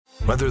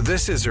Whether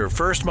this is her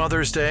first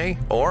Mother's Day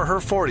or her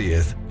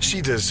 40th, she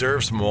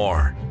deserves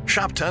more.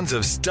 Shop tons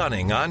of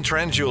stunning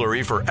on-trend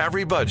jewelry for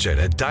every budget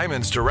at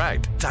Diamonds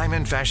Direct.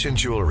 Diamond fashion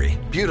jewelry,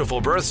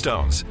 beautiful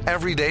birthstones,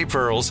 everyday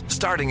pearls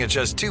starting at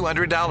just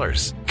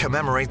 $200.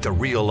 Commemorate the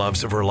real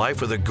loves of her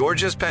life with a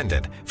gorgeous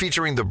pendant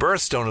featuring the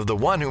birthstone of the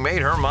one who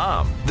made her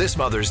mom. This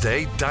Mother's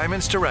Day,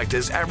 Diamonds Direct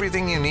is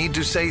everything you need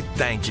to say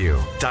thank you.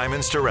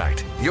 Diamonds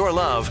Direct. Your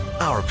love,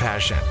 our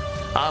passion.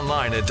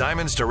 Online at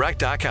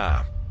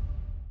diamondsdirect.com.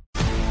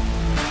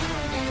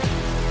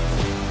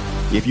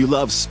 If you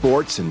love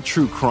sports and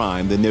true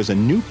crime, then there's a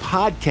new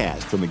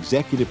podcast from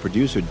executive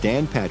producer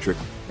Dan Patrick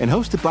and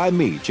hosted by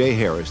me, Jay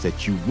Harris,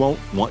 that you won't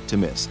want to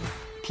miss.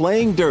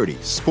 Playing Dirty: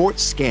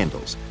 Sports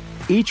Scandals.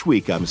 Each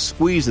week, I'm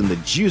squeezing the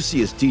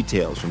juiciest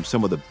details from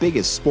some of the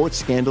biggest sports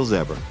scandals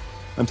ever.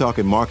 I'm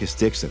talking Marcus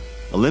Dixon,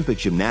 Olympic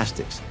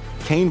gymnastics,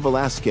 Cain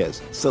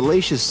Velasquez,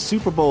 salacious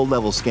Super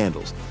Bowl-level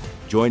scandals.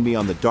 Join me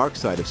on the dark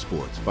side of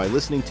sports by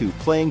listening to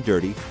Playing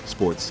Dirty: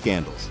 Sports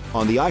Scandals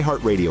on the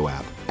iHeartRadio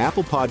app,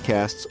 Apple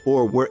Podcasts,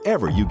 or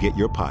wherever you get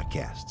your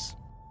podcasts.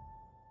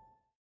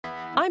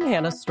 I'm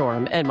Hannah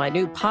Storm, and my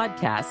new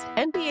podcast,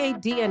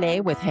 NBA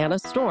DNA with Hannah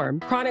Storm,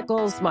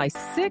 chronicles my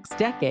 6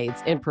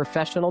 decades in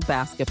professional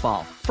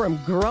basketball. From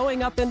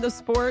growing up in the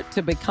sport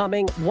to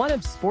becoming one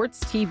of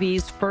sports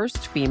TV's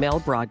first female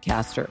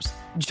broadcasters.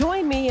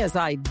 Join me as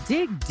I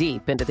dig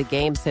deep into the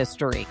game's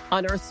history,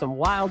 unearth some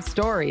wild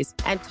stories,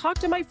 and talk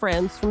to my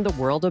friends from the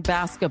world of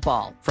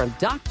basketball, from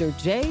Dr.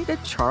 J to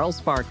Charles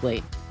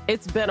Barkley.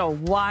 It's been a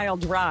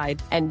wild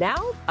ride, and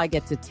now I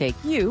get to take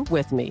you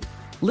with me.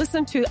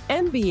 Listen to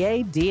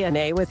NBA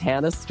DNA with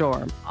Hannah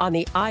Storm on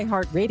the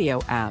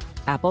iHeartRadio app,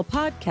 Apple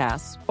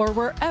Podcasts, or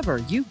wherever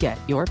you get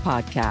your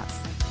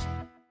podcasts.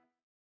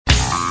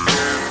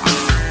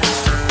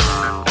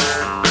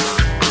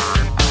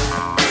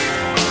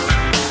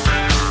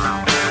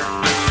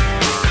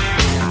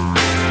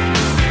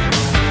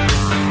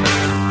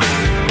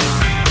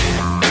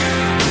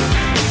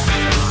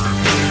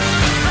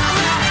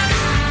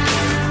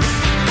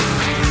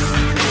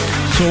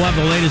 So we'll have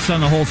the latest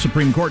on the whole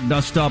Supreme Court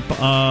dust-up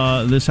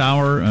this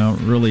hour.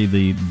 Really,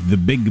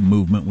 the big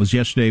movement was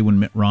yesterday when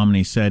Mitt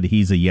Romney said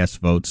he's a yes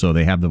vote, so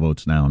they have the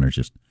votes now, and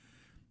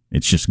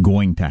it's just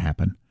going to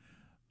happen.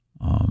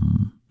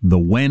 The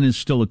when is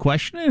still a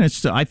question, and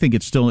I think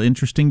it's still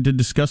interesting to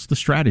discuss the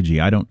strategy.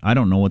 I don't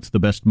know what's the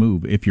best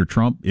move. If you're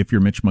Trump, if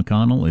you're Mitch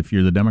McConnell, if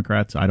you're the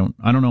Democrats, I don't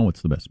know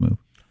what's the best move.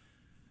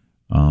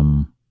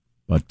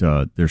 But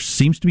there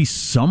seems to be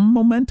some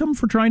momentum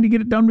for trying to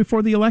get it done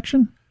before the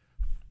election.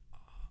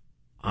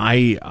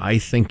 I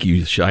think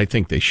I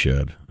think they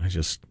should. I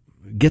just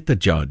get the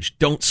judge.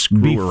 Don't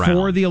screw around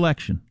before the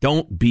election.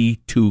 Don't be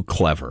too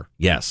clever.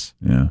 Yes.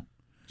 Yeah.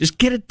 Just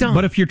get it done.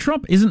 But if you're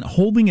Trump, isn't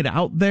holding it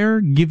out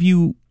there give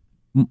you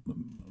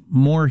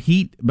more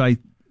heat by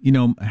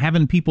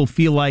having people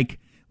feel like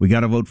we got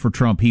to vote for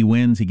Trump? He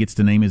wins. He gets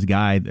to name his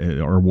guy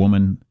or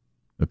woman,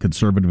 a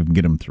conservative, and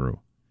get him through.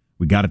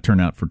 We got to turn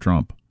out for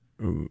Trump.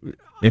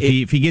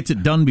 If he gets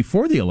it done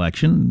before the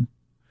election.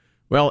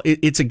 Well,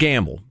 it's a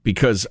gamble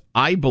because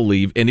I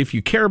believe, and if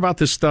you care about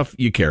this stuff,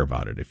 you care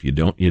about it. If you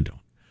don't, you don't.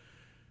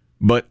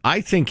 But I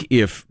think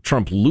if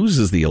Trump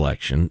loses the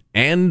election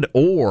and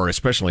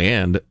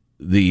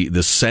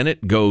the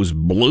Senate goes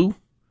blue,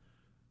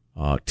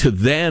 to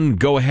then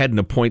go ahead and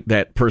appoint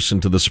that person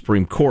to the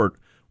Supreme Court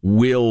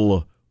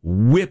will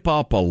whip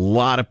up a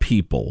lot of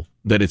people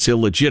that it's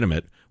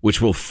illegitimate, which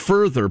will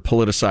further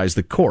politicize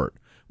the court,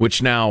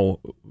 which now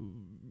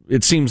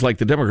it seems like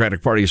the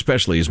Democratic Party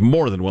especially is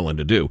more than willing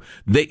to do.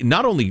 They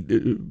not only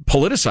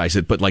politicize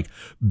it, but like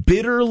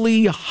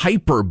bitterly,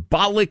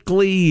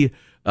 hyperbolically,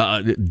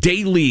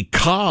 daily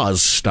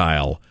cause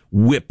style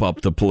whip up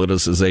the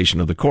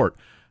politicization of the court.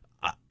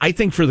 I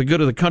think for the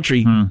good of the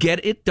country,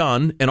 get it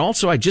done. And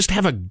also, I just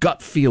have a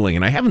gut feeling,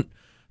 and I haven't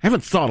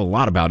thought a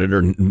lot about it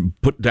or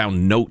put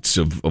down notes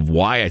of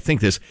why I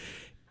think this.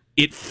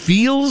 It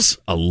feels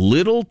a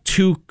little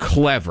too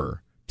clever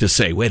to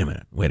say, wait a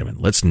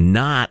minute, let's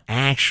not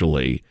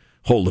actually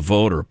hold a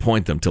vote or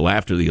appoint them till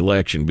after the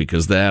election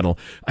because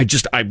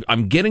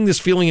I'm getting this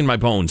feeling in my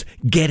bones.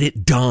 Get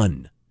it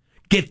done.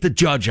 Get the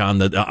judge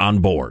on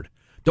board.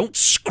 Don't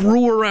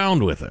screw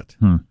around with it.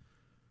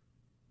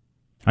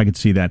 I could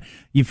see that.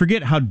 You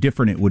forget how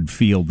different it would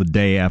feel the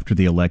day after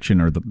the election,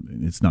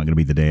 it's not going to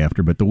be the day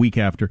after, but the week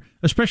after,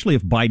 especially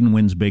if Biden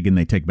wins big and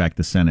they take back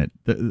the Senate.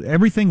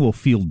 Everything will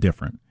feel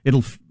different.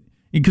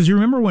 Because you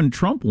remember when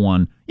Trump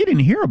won, you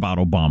didn't hear about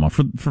Obama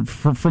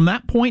from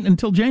that point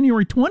until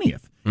January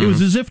 20th. It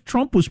was as if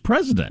Trump was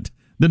president.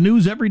 The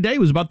news every day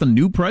was about the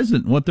new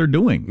president and what they're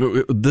doing.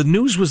 The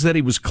news was that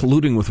he was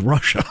colluding with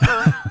Russia.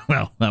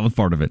 Well, that was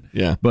part of it.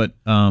 Yeah. But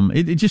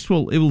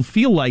it will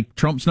feel like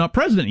Trump's not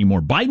president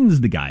anymore.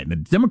 Biden's the guy. The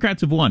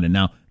Democrats have won. And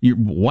now,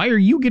 why are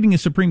you getting a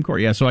Supreme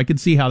Court? Yeah, so I could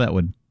see how that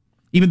would,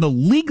 even though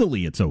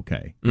legally it's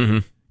okay,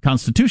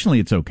 constitutionally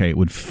it's okay, it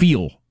would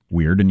feel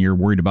weird, and you're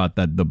worried about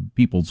that the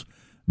people's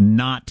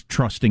not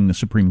trusting the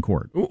Supreme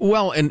Court.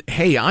 Well, and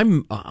hey, I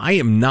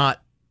am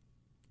not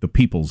the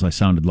peoples. I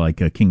sounded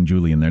like King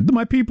Julian there.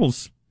 My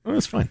peoples. Oh,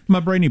 that's fine. My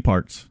brainy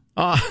parts.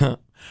 I'm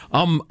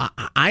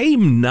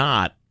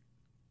not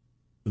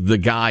the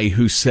guy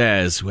who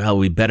says, well,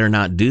 we better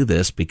not do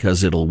this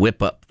because it'll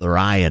whip up the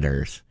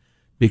rioters.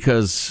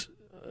 Because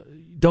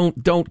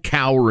don't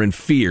cower in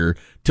fear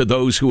to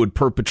those who would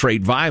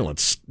perpetrate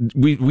violence.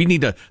 We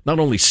need to not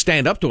only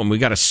stand up to them, we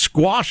got to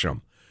squash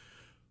them.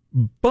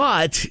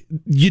 But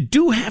you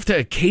do have to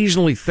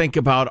occasionally think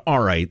about,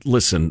 all right,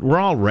 listen,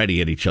 we're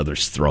already at each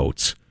other's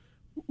throats.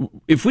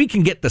 If we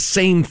can get the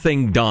same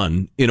thing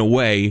done in a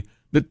way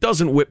that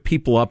doesn't whip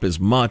people up as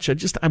much,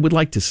 I would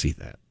like to see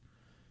that.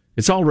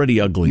 It's already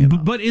ugly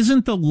enough. But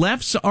isn't the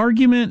left's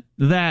argument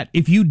that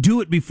if you do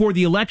it before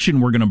the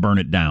election, we're going to burn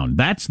it down?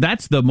 That's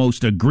the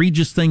most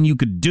egregious thing you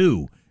could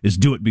do, is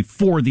do it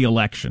before the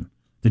election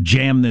to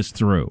jam this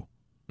through.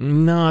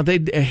 No, they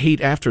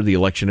hate after the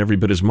election every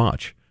bit as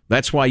much.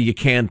 That's why you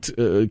can't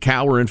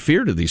cower in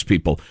fear to these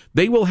people.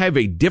 They will have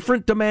a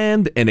different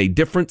demand and a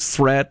different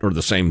threat, or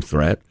the same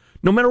threat,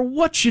 no matter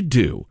what you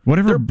do.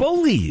 They're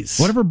bullies.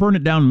 Whatever burn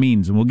it down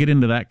means, and we'll get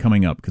into that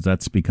coming up, because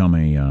that's become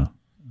a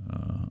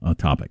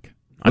topic.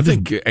 I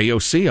think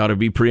AOC ought to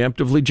be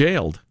preemptively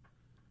jailed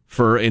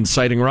for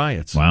inciting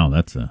riots. Wow,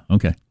 that's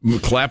okay.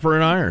 Clap her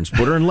in irons,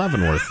 put her in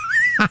Leavenworth.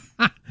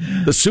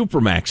 The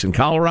Supermax in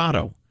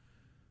Colorado.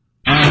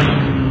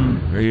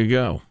 There you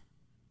go.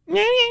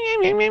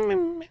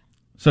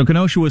 So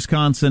Kenosha,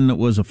 Wisconsin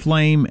was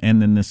aflame,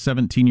 and then this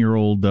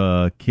 17-year-old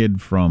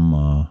kid from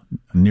a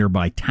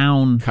nearby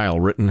town, Kyle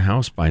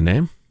Rittenhouse by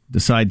name,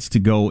 decides to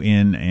go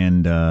in,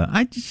 and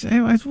I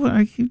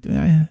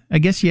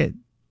guess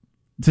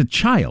it's a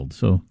child,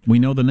 so we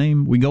know the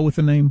name. We go with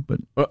the name,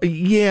 but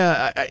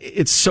yeah,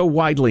 it's so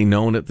widely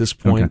known at this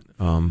point.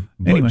 Okay.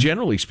 But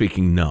generally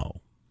speaking,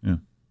 no. Yeah.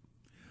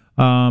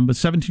 But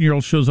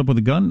 17-year-old shows up with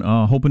a gun,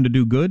 hoping to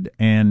do good,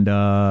 and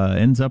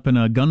ends up in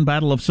a gun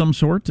battle of some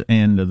sort,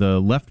 and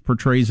the left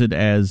portrays it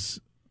as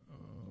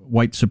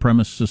white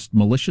supremacist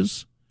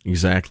militias.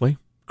 Exactly.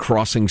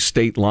 Crossing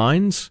state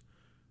lines,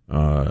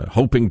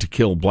 hoping to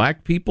kill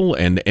black people,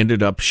 and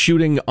ended up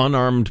shooting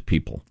unarmed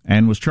people.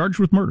 And was charged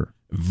with murder.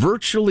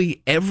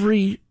 Virtually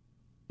every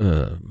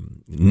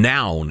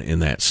noun in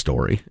that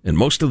story, and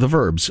most of the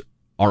verbs,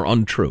 are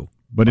untrue.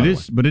 But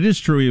it is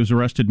true he was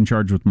arrested and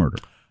charged with murder.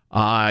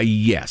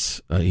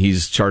 Yes,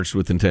 he's charged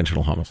with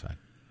intentional homicide.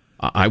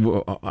 I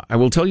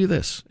will tell you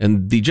this,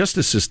 and the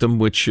justice system,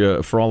 which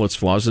for all its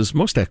flaws is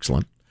most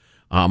excellent,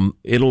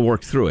 it'll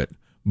work through it.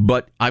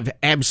 But I've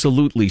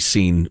absolutely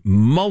seen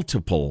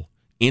multiple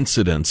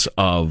incidents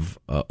of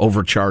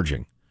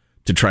overcharging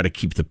to try to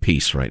keep the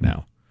peace right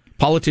now.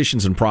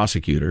 Politicians and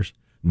prosecutors,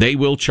 they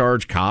will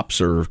charge cops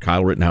or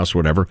Kyle Rittenhouse or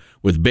whatever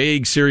with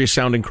big,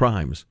 serious-sounding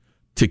crimes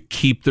to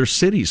keep their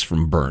cities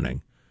from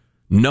burning,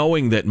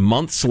 knowing that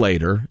months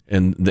later,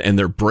 and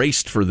they're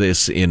braced for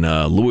this in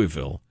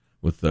Louisville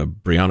with the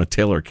Breonna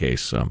Taylor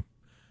case,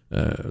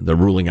 the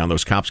ruling on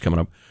those cops coming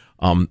up,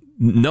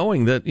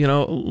 knowing that,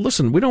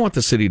 listen, we don't want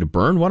the city to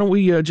burn. Why don't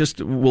we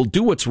we'll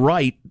do what's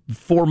right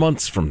 4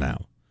 months from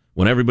now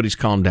when everybody's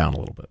calmed down a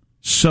little bit.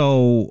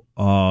 So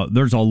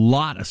there's a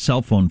lot of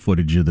cell phone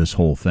footage of this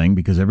whole thing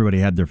because everybody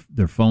had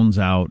their phones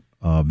out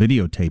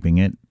videotaping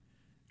it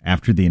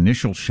after the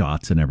initial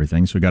shots and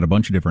everything. So we got a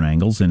bunch of different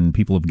angles, and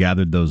people have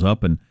gathered those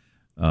up. And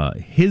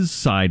his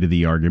side of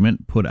the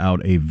argument put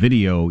out a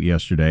video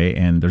yesterday,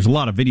 and there's a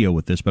lot of video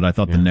with this, but I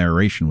thought the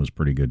narration was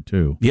pretty good,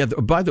 too. Yeah,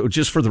 by the way,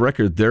 just for the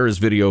record, there is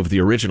video of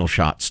the original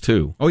shots,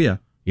 too. Oh, yeah.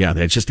 Yeah,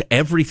 that's just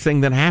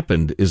everything that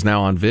happened is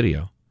now on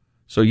video.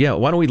 So, yeah,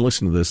 why don't we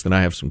listen to this, then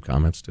I have some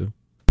comments, too.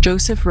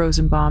 Joseph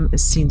Rosenbaum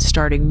is seen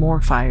starting more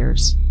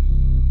fires.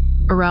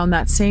 Around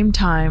that same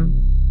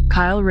time,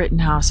 Kyle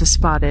Rittenhouse is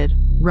spotted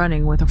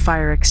running with a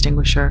fire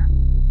extinguisher.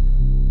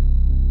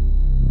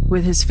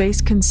 With his face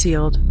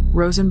concealed,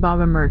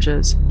 Rosenbaum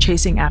emerges,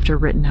 chasing after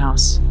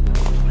Rittenhouse.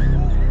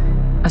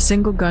 A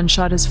single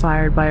gunshot is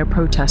fired by a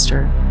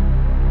protester,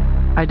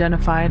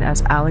 identified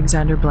as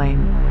Alexander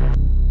Blaine.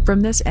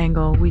 From this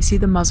angle, we see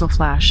the muzzle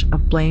flash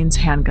of Blaine's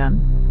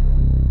handgun.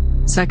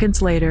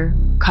 Seconds later,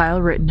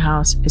 Kyle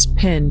Rittenhouse is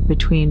pinned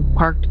between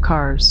parked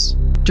cars.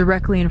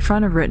 Directly in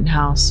front of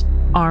Rittenhouse,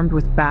 armed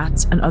with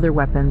bats and other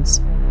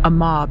weapons, a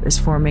mob is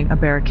forming a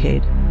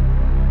barricade.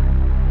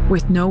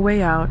 With no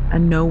way out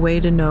and no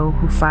way to know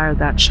who fired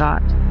that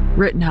shot,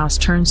 Rittenhouse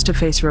turns to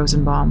face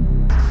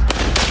Rosenbaum.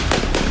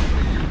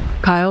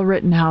 Kyle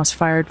Rittenhouse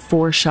fired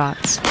 4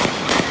 shots.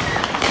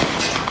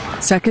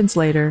 Seconds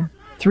later,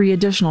 3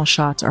 additional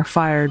shots are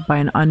fired by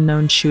an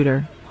unknown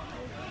shooter.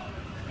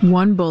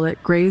 One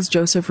bullet grazed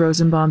Joseph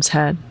Rosenbaum's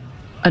head.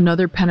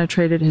 Another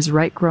penetrated his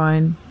right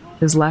groin,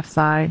 his left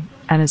thigh,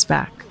 and his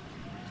back.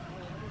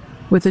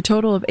 With a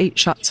total of 8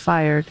 shots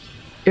fired,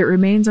 it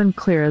remains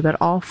unclear that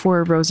all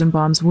 4 of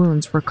Rosenbaum's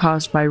wounds were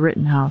caused by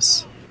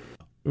Rittenhouse.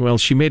 Well,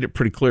 she made it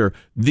pretty clear.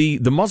 The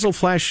muzzle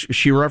flash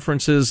she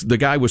references, the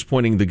guy was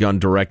pointing the gun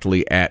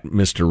directly at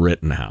Mr.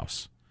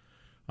 Rittenhouse.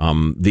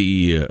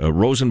 The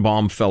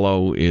Rosenbaum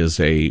fellow is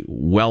a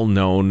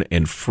well-known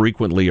and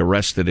frequently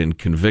arrested and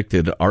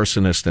convicted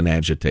arsonist and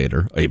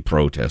agitator, a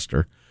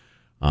protester.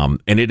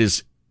 And it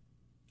is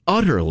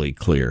utterly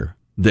clear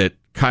that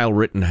Kyle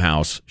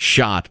Rittenhouse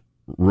shot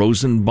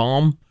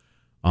Rosenbaum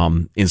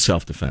in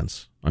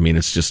self-defense. I mean,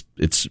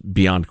 it's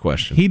beyond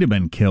question. He'd have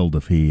been killed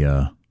if he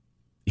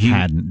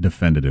hadn't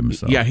defended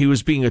himself. Yeah, he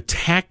was being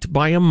attacked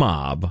by a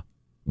mob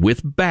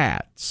with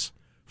bats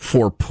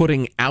for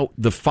putting out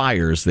the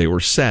fires they were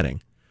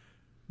setting.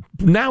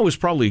 Now is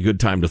probably a good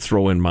time to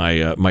throw in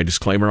my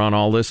disclaimer on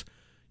all this.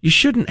 You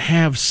shouldn't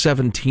have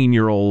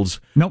 17-year-olds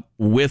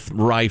with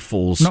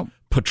rifles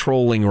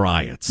patrolling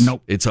riots.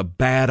 Nope. It's a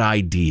bad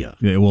idea.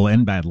 It will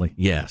end badly.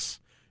 Yes.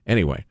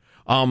 Anyway,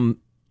 and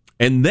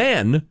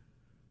then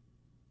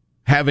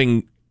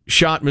having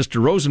shot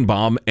Mr.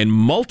 Rosenbaum and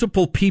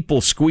multiple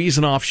people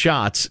squeezing off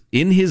shots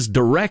in his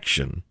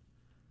direction,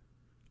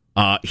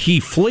 he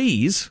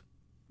flees,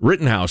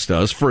 Rittenhouse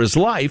does, for his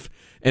life,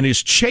 and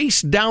is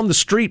chased down the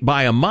street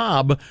by a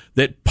mob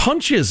that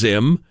punches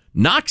him,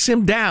 knocks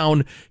him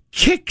down,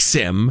 kicks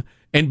him,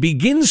 and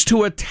begins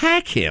to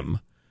attack him,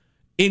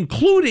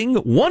 including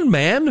one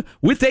man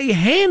with a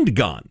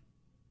handgun.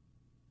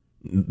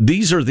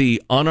 These are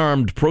the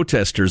unarmed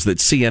protesters that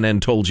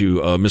CNN told you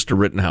Mr.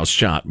 Rittenhouse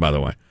shot, by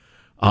the way.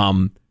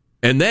 And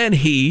then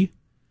he,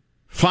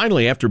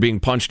 finally, after being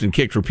punched and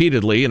kicked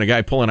repeatedly and a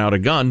guy pulling out a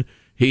gun,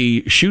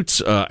 he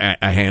shoots a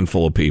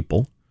handful of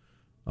people,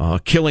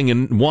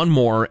 killing one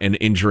more and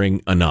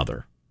injuring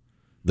another.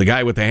 The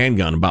guy with the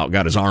handgun about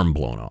got his arm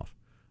blown off.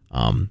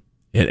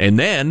 And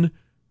then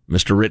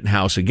Mr.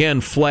 Rittenhouse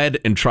again fled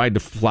and tried to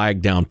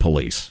flag down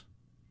police.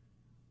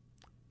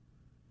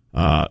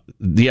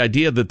 The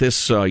idea that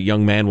this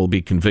young man will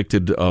be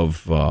convicted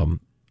of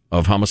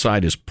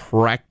homicide is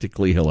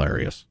practically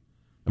hilarious.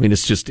 I mean,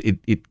 it's just,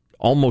 it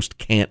almost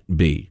can't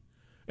be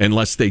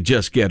unless they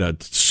just get a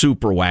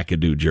super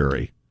wackadoo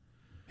jury.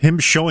 Him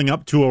showing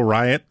up to a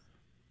riot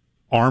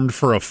armed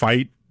for a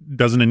fight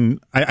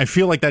I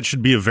feel like that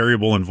should be a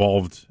variable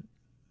involved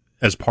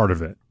as part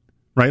of it,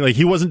 right? Like,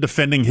 he wasn't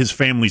defending his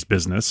family's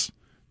business.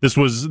 This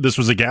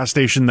was a gas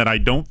station that I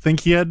don't think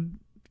he had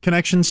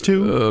connections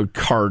to. A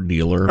car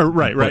dealer.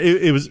 Right.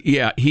 It was.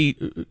 Yeah,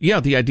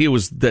 the idea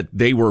was that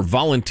they were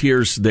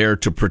volunteers there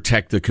to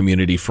protect the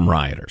community from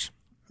rioters.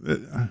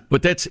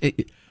 But that's...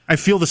 I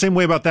feel the same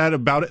way about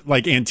it,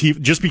 like Antifa,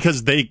 just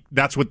because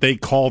that's what they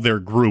call their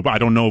group. I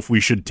don't know if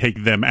we should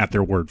take them at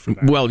their word for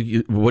that. Well,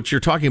 what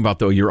you're talking about,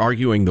 though, you're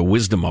arguing the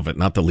wisdom of it,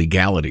 not the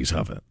legalities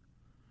of it.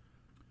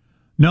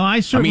 No,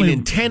 I mean,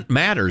 intent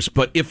matters,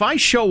 but if I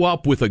show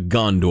up with a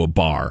gun to a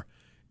bar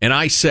and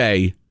I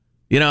say,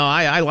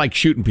 I like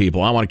shooting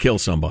people, I want to kill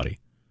somebody,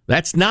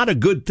 that's not a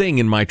good thing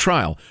in my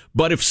trial.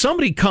 But if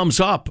somebody comes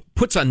up,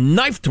 puts a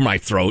knife to my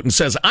throat and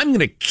says, I'm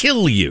going to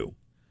kill you,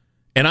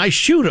 and I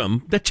shoot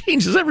him, that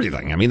changes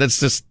everything. I mean, that's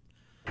just...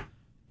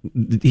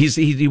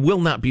 He will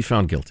not be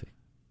found guilty.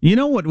 You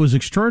know what was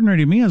extraordinary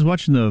to me? I was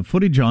watching the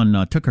footage on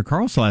Tucker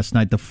Carlson last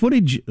night. The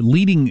footage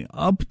leading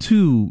up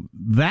to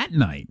that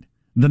night,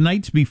 the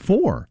nights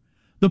before,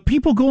 the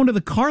people going to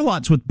the car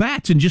lots with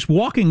bats and just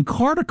walking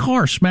car to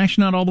car,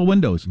 smashing out all the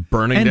windows.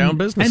 Burning down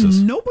businesses.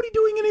 And nobody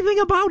doing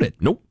anything about it.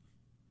 Nope.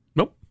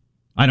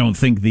 I don't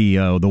think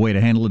the way to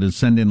handle it is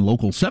send in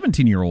local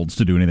 17-year-olds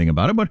to do anything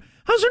about it. But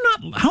how's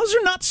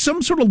there not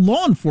some sort of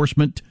law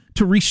enforcement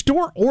to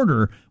restore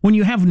order when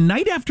you have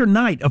night after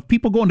night of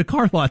people going to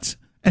car lots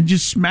and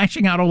just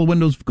smashing out all the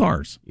windows of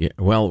cars? Yeah,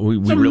 well, we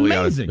really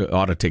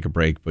ought to take a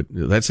break, but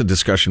that's a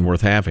discussion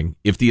worth having.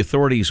 If the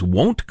authorities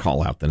won't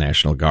call out the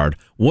National Guard,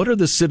 what are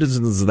the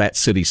citizens of that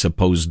city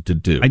supposed to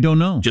do? I don't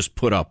know. Just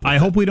put up with I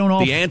hope we don't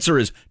all... The answer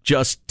is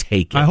just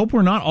take it. I hope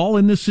we're not all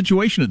in this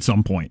situation at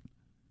some point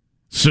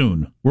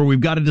soon, where we've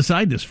got to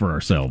decide this for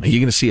ourselves. You're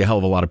going to see a hell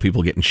of a lot of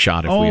people getting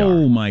shot if we are.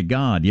 Oh, my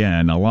God, yeah,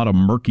 and a lot of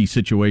murky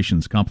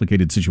situations,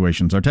 complicated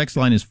situations. Our text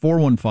line is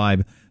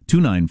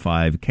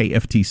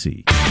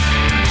 415-295-KFTC.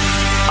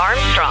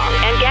 Armstrong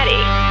and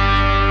Getty.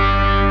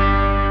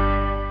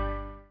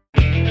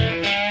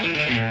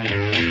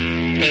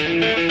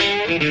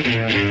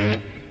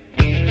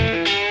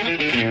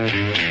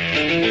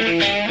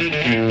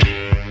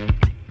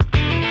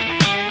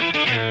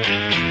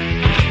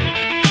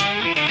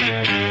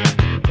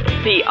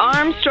 The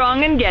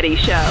Armstrong and Getty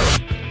Show.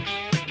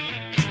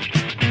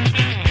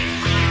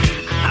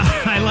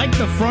 I like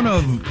the front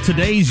of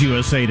today's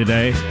USA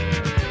Today.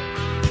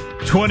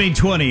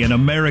 2020, an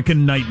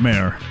American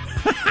nightmare.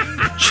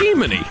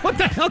 Jiminy. What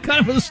the hell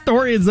kind of a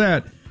story is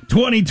that?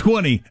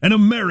 2020, an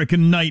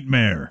American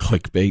nightmare.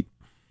 Clickbait.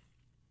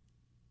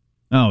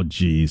 Oh,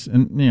 geez.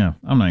 And yeah,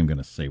 I'm not even going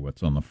to say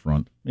what's on the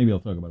front. Maybe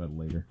I'll talk about it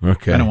later.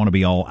 Okay. I don't want to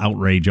be all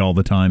outrage all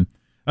the time.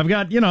 I've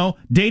got,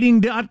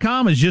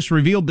 Dating.com has just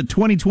revealed that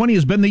 2020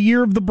 has been the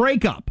year of the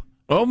breakup.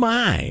 Oh,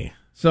 my.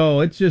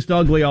 So it's just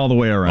ugly all the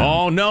way around.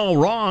 Oh, no,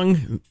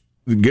 wrong.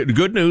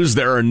 Good news,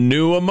 there are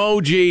new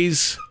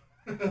emojis,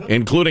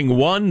 including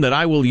one that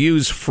I will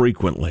use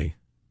frequently.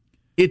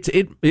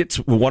 It's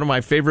one of my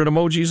favorite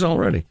emojis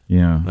already.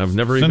 Yeah. I've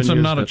never even used it. Since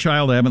I'm not a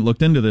child, I haven't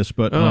looked into this,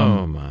 but...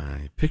 oh,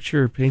 my.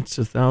 Picture paints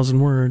 1,000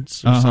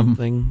 words or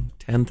something.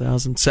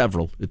 10,000.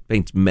 Several. It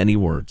paints many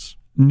words.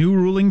 New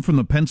ruling from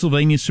the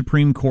Pennsylvania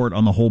Supreme Court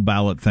on the whole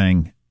ballot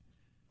thing.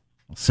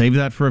 I'll save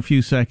that for a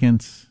few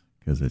seconds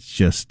because it's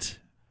just,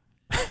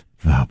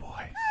 oh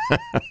boy.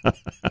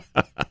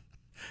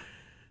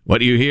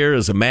 What you hear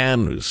is a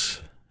man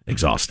who's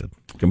exhausted,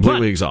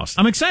 completely exhausted.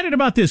 I'm excited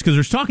about this because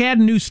there's talk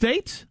adding new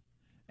states,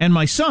 and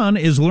my son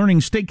is learning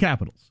state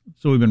capitals.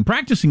 So we've been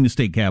practicing the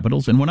state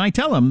capitals, and when I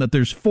tell him that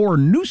there's 4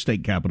 new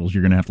state capitals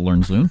you're going to have to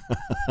learn soon,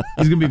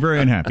 he's going to be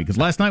very unhappy. Because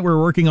last night we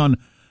were working on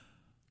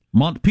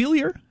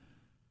Montpelier.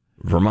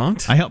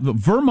 Vermont? I helped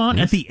Vermont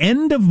Yes. at the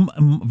end of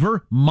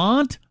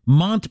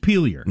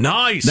Montpelier.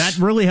 Nice. That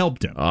really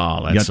helped him.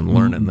 Oh, that's some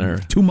learning there.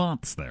 2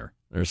 months there.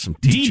 There's some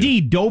teaching.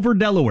 DD, Dover,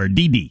 Delaware,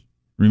 DD.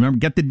 Remember,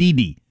 get the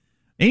DD.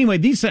 Anyway,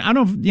 these, I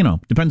don't,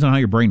 depends on how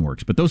your brain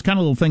works, but those kind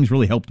of little things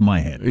really helped my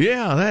head.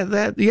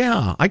 Yeah,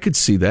 yeah, I could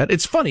see that.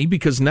 It's funny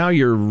because now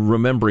you're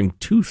remembering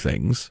 2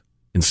 things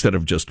instead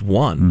of just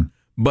one,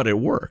 but it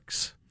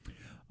works.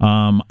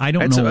 I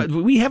don't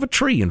know. We have a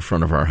tree in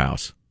front of our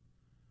house.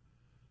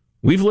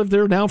 We've lived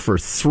there now for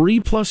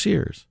 3+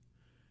 years.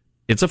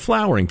 It's a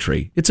flowering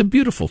tree. It's a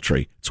beautiful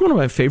tree. It's one of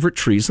my favorite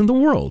trees in the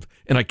world.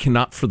 And I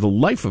cannot for the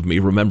life of me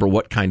remember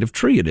what kind of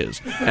tree it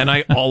is. And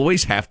I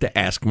always have to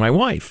ask my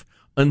wife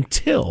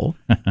until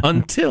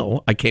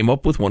I came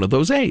up with one of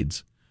those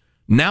aids.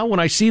 Now when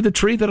I see the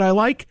tree that I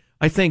like,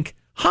 I think,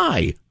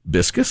 hi,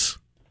 hibiscus.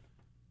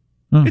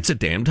 It's a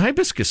damned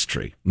hibiscus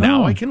tree.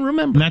 Now I can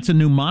remember. And that's a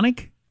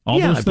mnemonic? All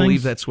those I things?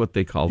 believe that's what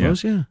they call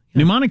those, yeah.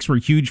 Mnemonics were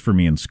huge for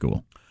me in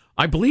school.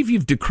 I believe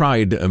you've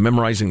decried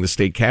memorizing the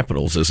state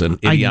capitals as an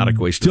idiotic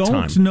waste of time.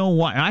 I don't know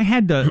why. I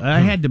had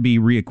to be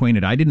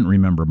reacquainted. I didn't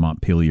remember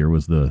Montpelier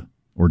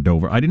or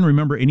Dover. I didn't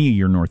remember any of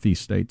your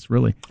Northeast states,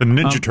 really. The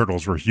Ninja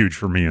Turtles were huge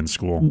for me in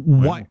school.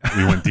 Why?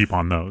 We went deep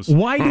on those.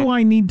 Why do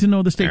I need to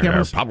know the state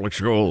capitals? Public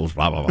schools,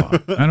 blah, blah, blah.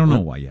 I don't know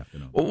why you have to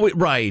know.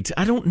 Right.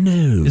 I don't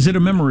know. Is it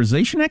a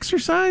memorization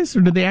exercise,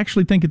 or do they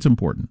actually think it's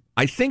important?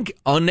 I think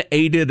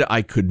unaided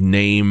I could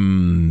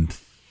name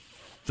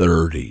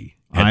 30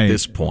 at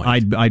this point.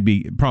 I'd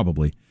be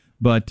probably.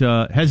 But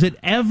has it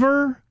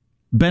ever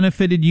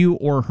benefited you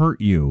or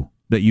hurt you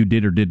that you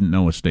did or didn't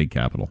know a state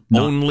capital?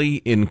 Only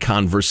in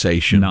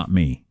conversation. Not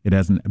me. It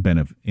hasn't been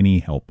of any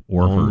help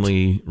or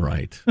only, hurt.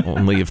 Right.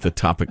 Only if the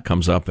topic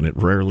comes up, and it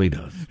rarely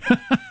does.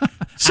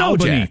 So,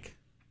 Albany. Jack,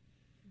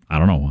 I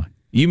don't know why.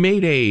 you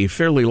made a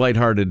fairly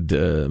lighthearted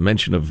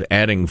mention of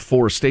adding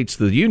 4 states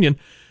to the Union.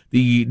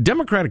 The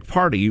Democratic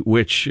Party,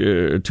 which,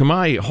 to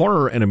my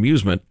horror and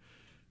amusement,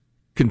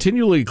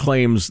 continually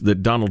claims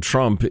that Donald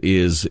Trump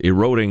is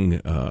eroding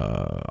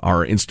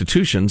our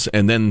institutions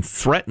and then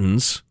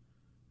threatens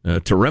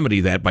to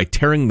remedy that by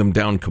tearing them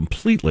down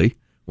completely,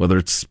 whether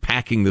it's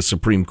packing the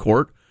Supreme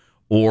Court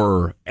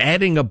or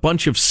adding a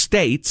bunch of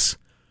states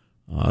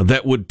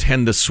that would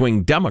tend to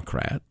swing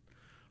Democrat.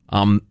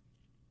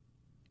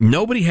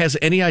 Nobody has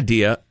any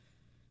idea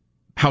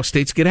how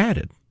states get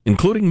added,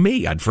 including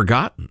me. I'd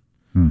forgotten.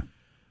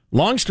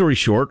 Long story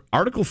short,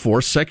 Article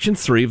 4, Section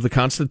 3 of the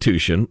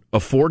Constitution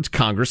affords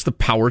Congress the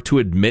power to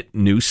admit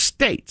new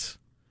states.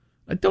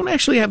 I don't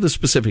actually have the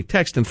specific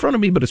text in front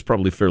of me, but it's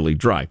probably fairly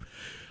dry.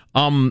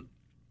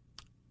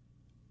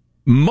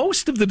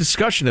 Most of the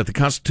discussion at the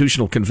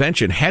Constitutional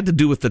Convention had to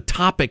do with the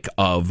topic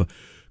of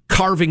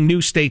carving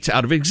new states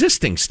out of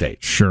existing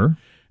states. Sure.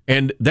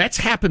 And that's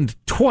happened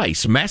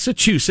twice.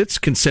 Massachusetts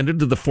consented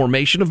to the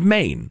formation of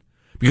Maine,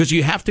 because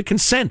you have to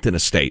consent in a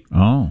state.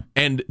 Oh.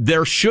 And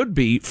there should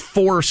be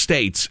 4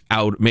 states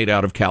made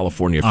out of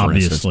California, for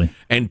instance,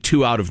 and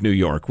 2 out of New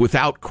York,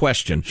 without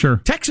question. Sure.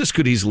 Texas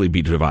could easily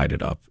be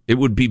divided up. It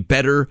would be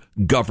better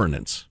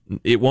governance.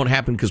 It won't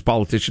happen because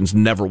politicians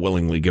never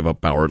willingly give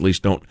up power, at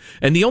least don't.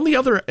 And the only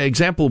other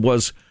example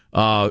was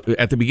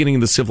at the beginning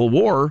of the Civil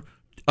War,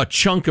 a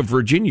chunk of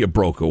Virginia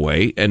broke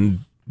away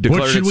and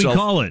declared itself... What should we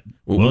call it?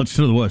 Well, it's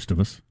to the west of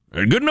us.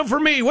 Good enough for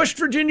me. West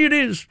Virginia it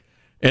is.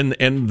 And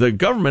the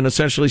government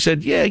essentially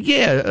said,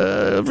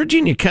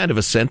 Virginia kind of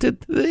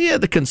assented. Yeah,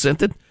 they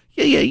consented.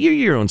 Yeah, you're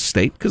your own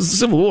state because the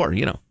Civil War,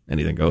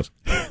 anything goes.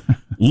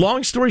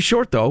 Long story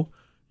short, though,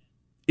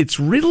 it's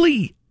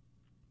very,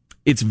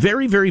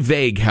 very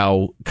vague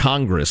how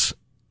Congress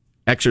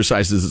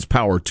exercises its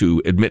power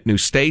to admit new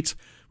states.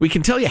 We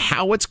can tell you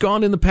how it's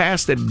gone in the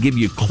past and give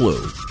you a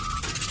clue.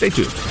 Stay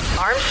tuned.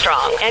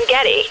 Armstrong and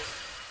Getty.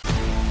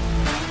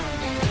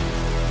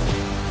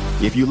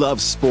 If you love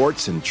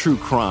sports and true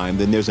crime,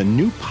 then there's a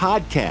new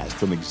podcast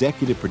from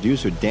executive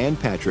producer Dan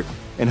Patrick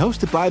and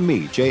hosted by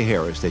me, Jay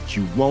Harris, that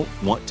you won't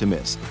want to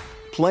miss.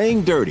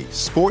 Playing Dirty: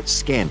 Sports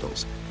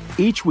Scandals.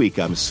 Each week,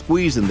 I'm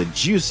squeezing the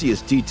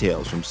juiciest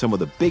details from some of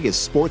the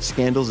biggest sports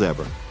scandals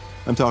ever.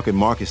 I'm talking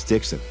Marcus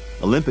Dixon,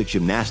 Olympic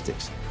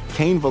gymnastics,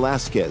 Cain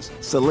Velasquez,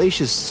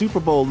 salacious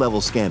Super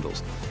Bowl-level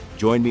scandals.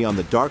 Join me on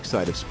the dark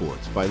side of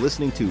sports by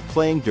listening to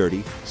Playing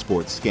Dirty: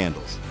 Sports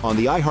Scandals on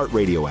the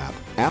iHeartRadio app,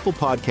 Apple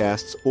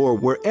Podcasts, or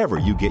wherever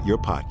you get your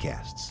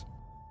podcasts.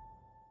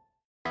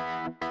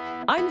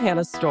 I'm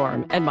Hannah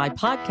Storm, and my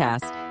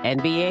podcast,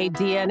 NBA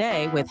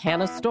DNA with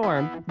Hannah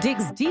Storm,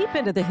 digs deep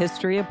into the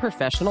history of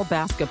professional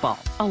basketball,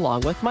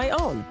 along with my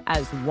own,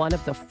 as one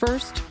of the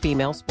first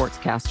female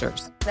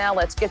sportscasters. Now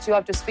let's get you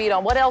up to speed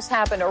on what else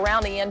happened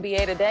around the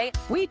NBA today.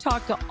 We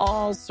talk to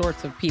all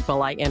sorts of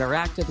people I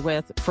interacted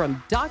with,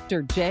 from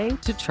Dr. J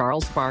to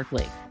Charles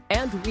Barkley,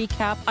 and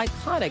recap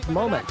iconic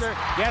moments.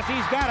 Yes,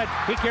 he's got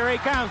it. Here he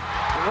comes.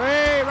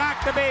 Way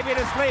rock the baby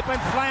to sleep and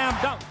slam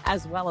dunk.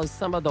 As well as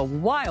some of the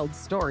wild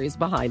stories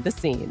behind the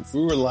scenes.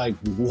 We were like,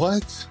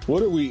 what?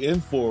 What are we in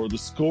for? The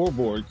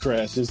scoreboard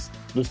crashes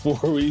before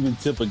we even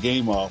tip a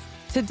game off.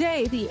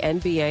 Today, the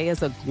NBA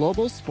is a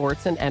global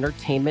sports and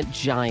entertainment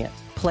giant.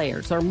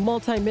 Players are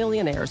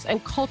multimillionaires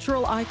and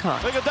cultural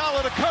icons.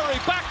 Iguodala to Curry,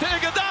 back to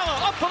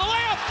Iguodala, up for the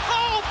layup.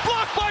 Oh,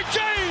 blocked by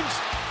James.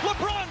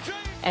 LeBron James.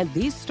 And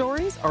these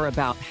stories are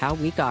about how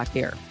we got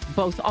here,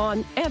 both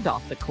on and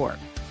off the court.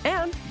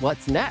 And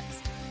what's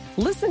next?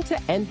 Listen to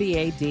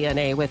NBA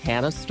DNA with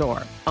Hannah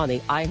Storm on the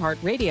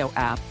iHeartRadio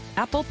app,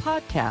 Apple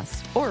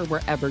Podcasts, or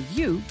wherever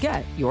you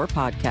get your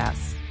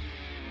podcasts.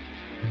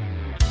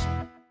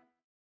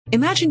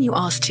 Imagine you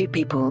ask two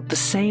people the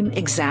same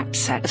exact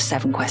set of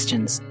 7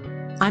 questions.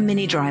 I'm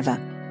Minnie Driver,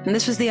 and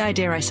this was the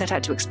idea I set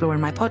out to explore in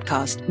my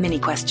podcast, Mini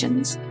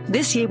Questions.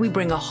 This year, we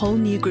bring a whole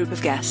new group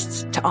of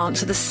guests to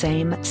answer the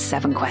same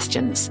 7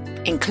 questions,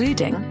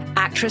 including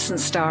actress and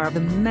star of the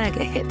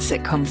mega hit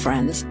sitcom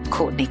Friends,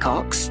 Courtney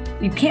Cox.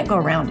 You can't go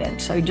around it,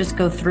 so you just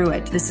go through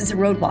it. This is a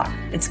roadblock.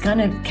 It's going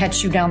to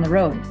catch you down the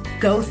road.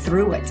 Go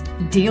through it.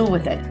 Deal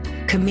with it.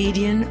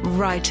 Comedian,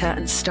 writer,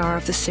 and star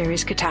of the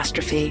series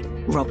Catastrophe,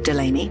 Rob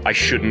Delaney. I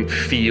shouldn't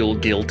feel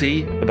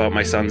guilty about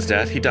my son's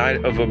death. He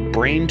died of a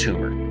brain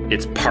tumor.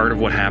 It's part of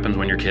what happens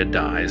when your kid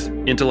dies.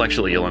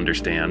 Intellectually, you'll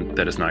understand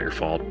that it's not your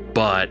fault,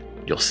 but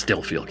you'll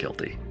still feel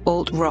guilty.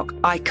 Alt-rock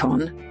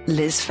icon,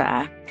 Liz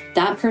Phair.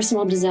 That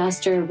personal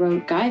disaster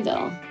wrote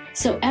Guyville.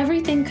 So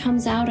everything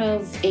comes out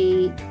of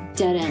a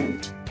dead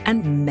end.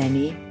 And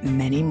many,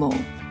 many more.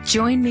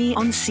 Join me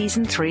on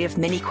Season 3 of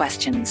Mini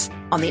Questions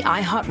on the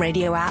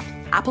iHeartRadio app,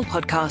 Apple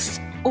Podcasts,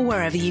 or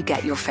wherever you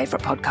get your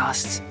favorite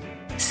podcasts.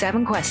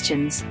 7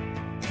 questions,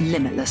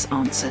 limitless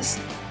answers.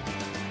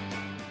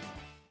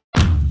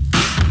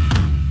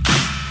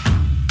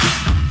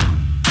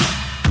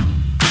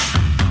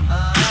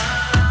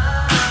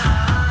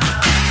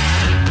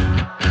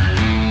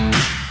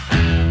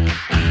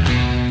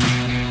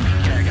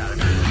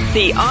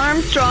 The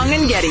Armstrong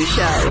and Getty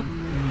Show.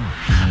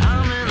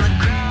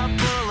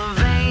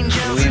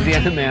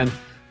 Louisiana man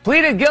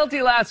pleaded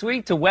guilty last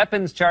week to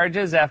weapons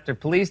charges after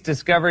police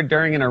discovered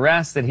during an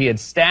arrest that he had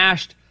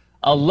stashed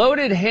a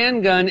loaded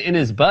handgun in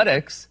his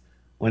buttocks.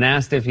 When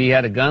asked if he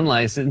had a gun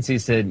license, he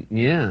said,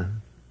 yeah,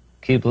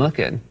 keep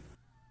looking.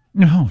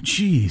 Oh,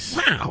 jeez.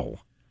 Wow.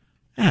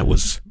 That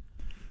was,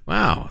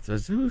 wow.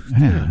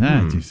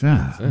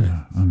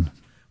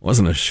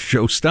 Wasn't a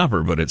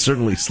showstopper, but it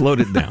certainly slowed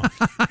it down.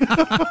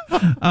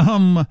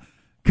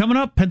 Coming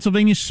up,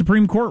 Pennsylvania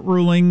Supreme Court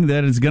ruling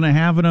that is going to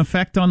have an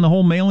effect on the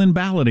whole mail-in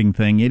balloting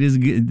thing. It is.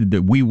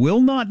 We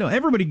will not know.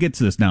 Everybody gets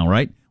this now,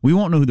 right? We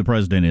won't know who the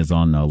president is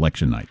on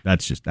election night.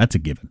 That's a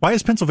given. Why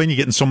is Pennsylvania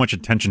getting so much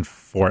attention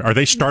for it? Are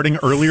they starting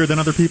earlier than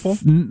other people?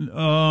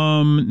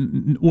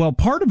 Well,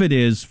 part of it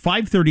is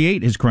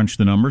 538 has crunched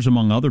the numbers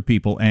among other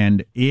people,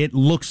 and it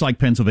looks like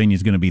Pennsylvania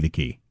is going to be the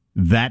key.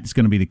 That's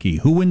going to be the key.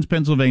 Who wins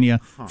Pennsylvania?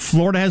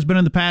 Florida has been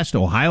in the past.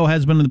 Ohio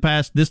has been in the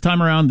past. This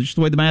time around, just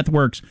the way the math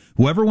works,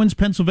 whoever wins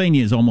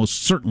Pennsylvania is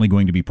almost certainly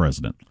going to be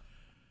president.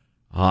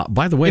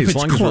 By the way, if as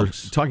long as we're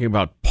talking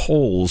about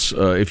polls,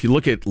 if you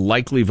look at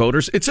likely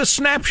voters, it's a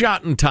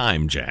snapshot in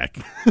time, Jack.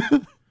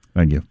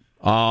 Thank you.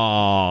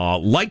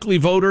 Likely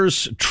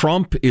voters,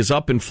 Trump is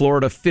up in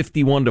Florida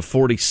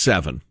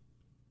 51-47.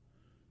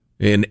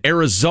 In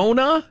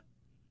Arizona,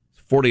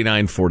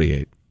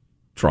 49-48.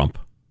 Trump.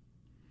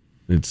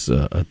 It's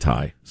a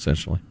tie,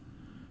 essentially.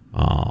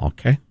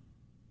 Okay.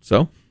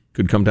 So,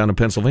 could come down to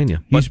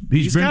Pennsylvania. But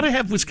he's got to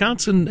have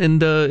Wisconsin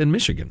and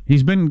Michigan.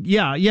 He's been,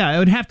 yeah, it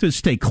would have to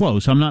stay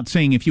close. I'm not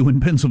saying if you win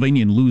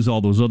Pennsylvania and lose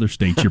all those other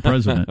states, you're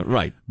president.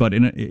 Right. But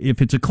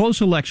if it's a close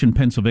election,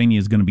 Pennsylvania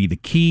is going to be the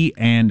key,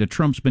 and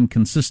Trump's been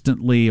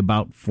consistently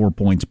about 4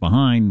 points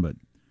behind, but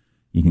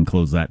you can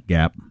close that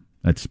gap.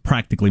 That's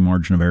practically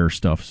margin of error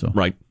stuff. So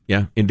right.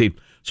 Yeah, indeed.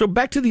 So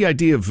back to the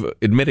idea of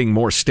admitting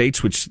more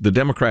states, which the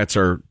Democrats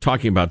are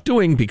talking about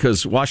doing,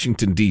 because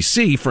Washington,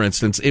 D.C., for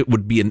instance, it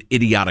would be an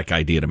idiotic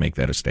idea to make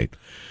that a state.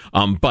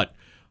 But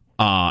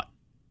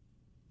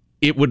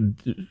it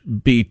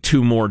would be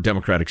 2 more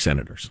Democratic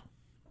senators.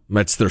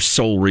 That's their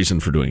sole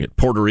reason for doing it.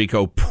 Puerto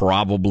Rico,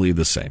 probably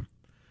the same.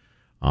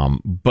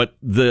 But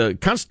the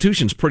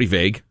Constitution's pretty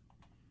vague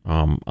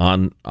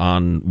on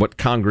what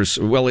Congress...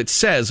 Well, it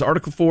says,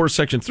 Article 4,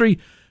 Section 3...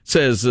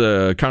 says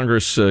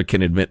Congress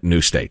can admit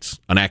new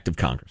states, an act of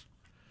Congress.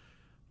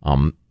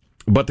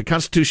 But the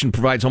Constitution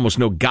provides almost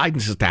no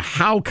guidance as to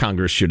how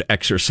Congress should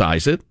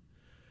exercise it,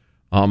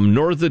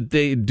 nor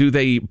do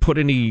they put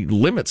any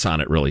limits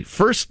on it, really.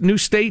 First new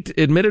state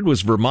admitted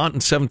was Vermont in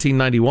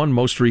 1791,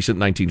 most recent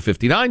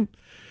 1959.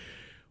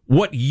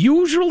 What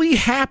usually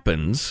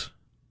happens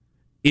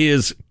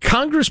is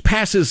Congress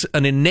passes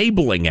an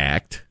enabling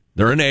act.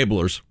 They're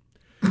enablers,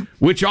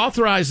 which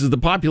authorizes the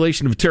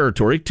population of a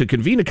territory to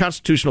convene a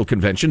constitutional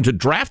convention, to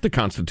draft the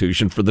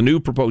Constitution for the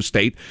new proposed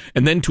state,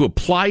 and then to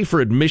apply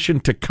for admission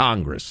to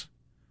Congress.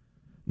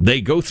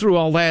 They go through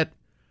all that,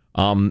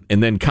 and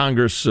then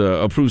Congress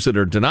approves it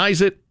or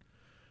denies it.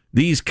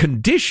 These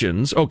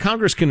conditions,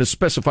 Congress can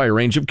specify a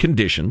range of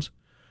conditions,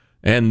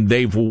 and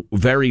they've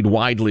varied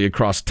widely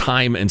across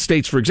time and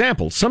states. For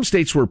example, some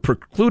states were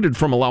precluded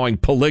from allowing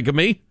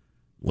polygamy,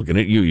 looking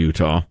at you,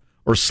 Utah,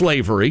 or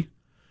slavery.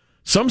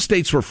 Some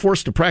states were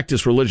forced to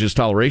practice religious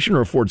toleration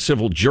or afford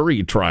civil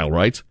jury trial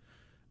rights.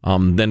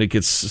 Then it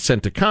gets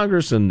sent to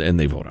Congress, and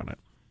they vote on it.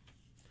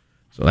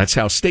 So that's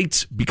how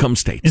states become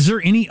states. Is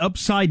there any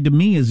upside to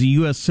me as a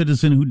U.S.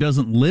 citizen who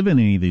doesn't live in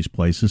any of these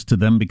places to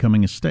them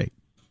becoming a state?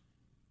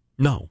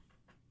 No.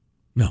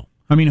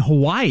 I mean,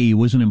 Hawaii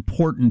was an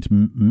important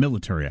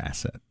military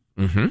asset.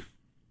 Mm-hmm.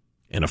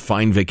 And a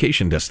fine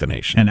vacation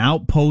destination. An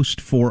outpost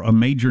for a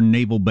major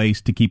naval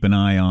base to keep an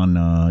eye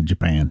on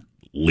Japan.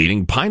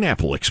 Leading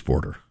pineapple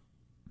exporter.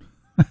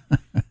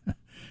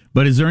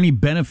 But is there any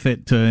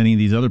benefit to any of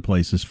these other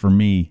places for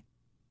me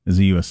as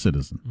a U.S.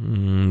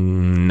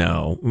 citizen?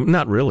 No,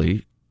 not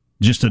really.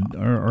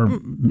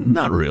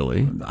 Not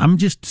really. I'm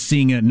just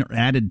seeing an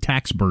added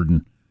tax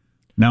burden.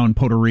 Now when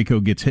Puerto Rico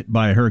gets hit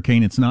by a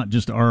hurricane, it's not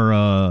just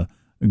our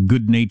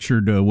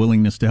good-natured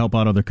willingness to help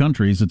out other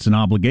countries. It's an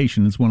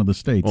obligation. It's one of the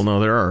states. Well,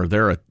 no,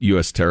 they're a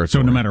U.S. territory.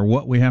 So no matter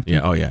what we have to...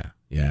 Yeah,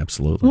 yeah,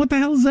 absolutely. What the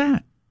hell is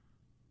that?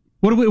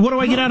 What do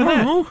I get out of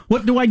that?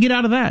 What do I get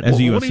out of that as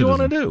a U.S. citizen? What do you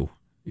want to do?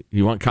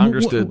 You want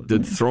Congress to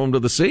throw them to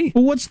the sea?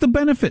 Well, what's the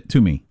benefit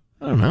to me?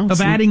 I don't know. Of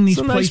adding these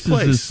it's a nice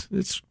places. Place.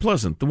 It's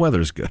pleasant. The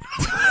weather's good.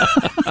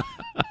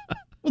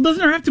 Well, doesn't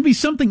there have to be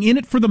something in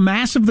it for the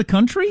mass of the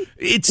country?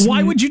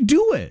 Why would you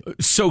do it?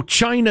 So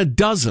China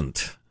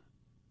doesn't.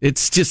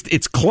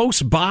 It's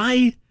close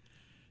by.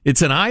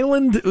 It's an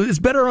island. It's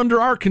better under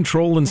our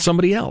control than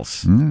somebody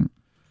else. Mm.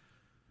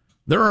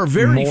 There are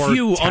very More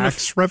few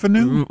tax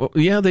revenue.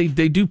 Yeah, they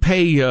do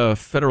pay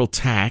federal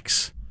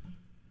tax.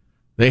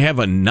 They have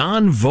a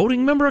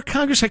non-voting member of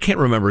Congress. I can't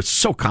remember. It's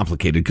so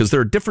complicated because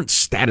there are different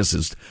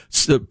statuses,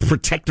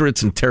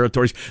 protectorates and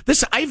territories.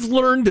 I've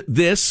learned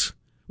this,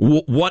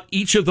 what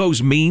each of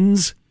those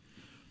means,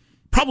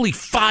 probably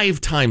 5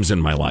 times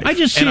in my life.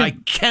 I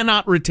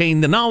cannot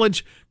retain the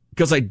knowledge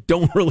because I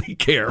don't really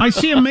care. I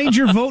see a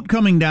major vote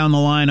coming down the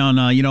line on,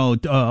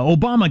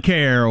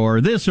 Obamacare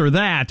or this or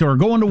that or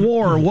going to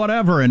war or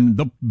whatever, and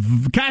the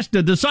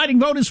deciding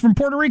vote is from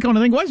Puerto Rico. And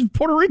I think, why does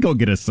Puerto Rico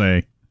get a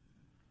say?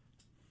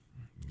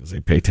 Because they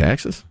pay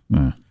taxes.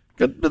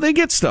 But they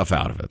get stuff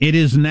out of it. It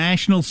is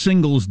National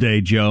Singles Day,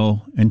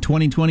 Joe, and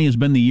 2020 has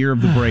been the year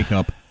of the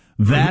breakup.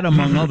 That,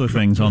 among other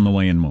things, on the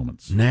way in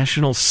moments.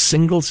 National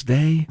Singles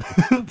Day?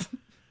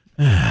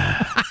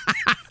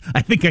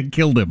 I think I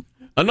killed him.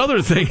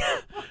 Another thing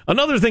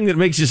that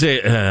makes you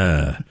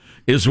say,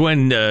 is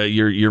when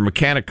your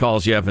mechanic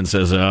calls you up and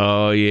says,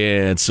 "Oh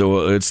yeah, it's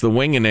the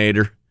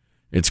Winginator.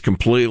 It's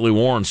completely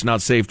worn. It's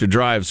not safe to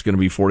drive. It's going to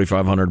be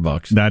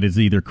 $4,500." That is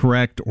either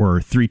correct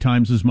or 3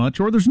 times as much,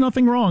 or there's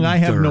nothing wrong. I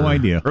have no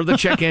idea. Or the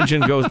check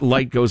engine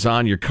light goes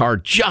on. Your car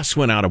just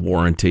went out of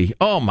warranty.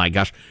 Oh my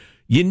gosh.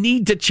 You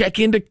need to check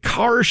into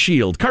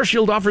CarShield.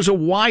 CarShield offers a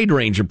wide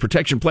range of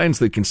protection plans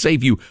that can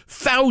save you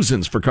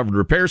thousands for covered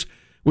repairs,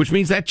 which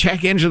means that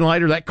check engine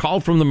light or that call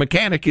from the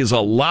mechanic is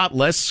a lot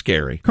less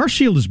scary.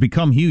 CarShield has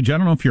become huge. I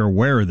don't know if you're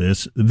aware of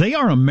this. They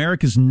are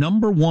America's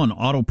 #1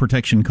 auto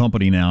protection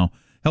company now.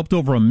 Helped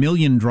over 1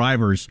 million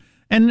drivers,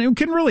 and it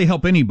can really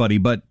help anybody.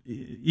 But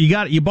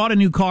you bought a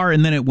new car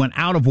and then it went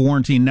out of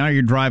warranty, and now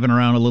you're driving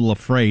around a little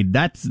afraid.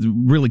 That's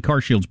really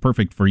CarShield's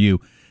perfect for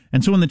you.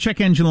 And so when the check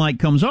engine light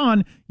comes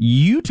on,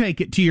 you take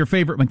it to your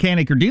favorite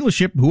mechanic or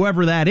dealership,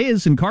 whoever that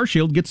is, and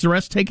CarShield gets the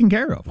rest taken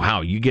care of.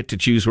 Wow, you get to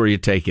choose where you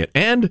take it.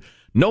 And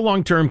no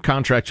long-term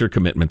contracts or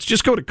commitments.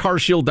 Just go to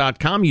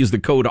carshield.com, use the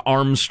code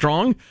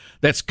Armstrong.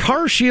 That's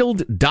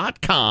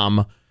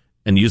carshield.com,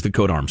 and use the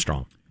code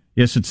Armstrong.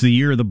 Yes, it's the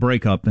year of the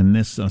breakup, and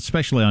this,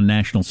 especially on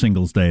National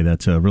Singles Day,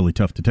 that's really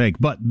tough to take.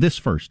 But this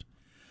first.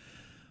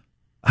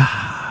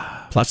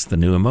 Plus the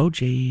new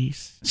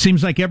emojis.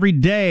 Seems like every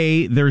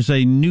day there's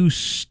a new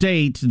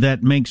state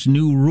that makes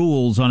new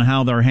rules on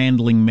how they're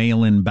handling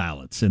mail-in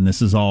ballots, and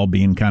this is all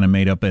being kind of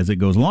made up as it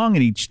goes along,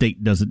 and each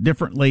state does it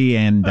differently.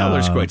 And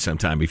there's quite some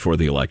time before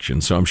the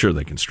election, so I'm sure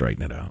they can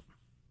straighten it out.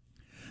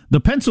 The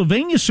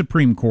Pennsylvania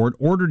Supreme Court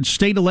ordered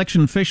state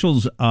election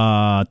officials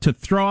to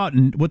throw out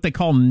what they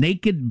call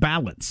naked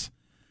ballots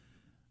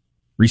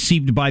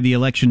received by the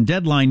election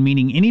deadline,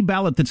 meaning any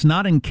ballot that's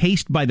not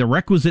encased by the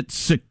requisite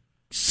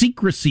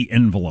secrecy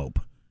envelope.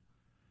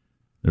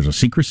 There's a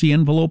secrecy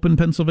envelope in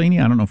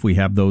Pennsylvania. I don't know if we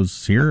have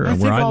those here. I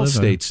think all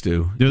states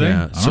do. Do they?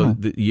 Yeah. So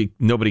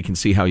nobody can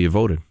see how you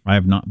voted. I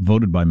have not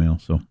voted by mail,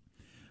 so.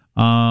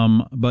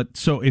 But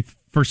so if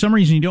for some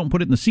reason you don't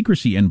put it in the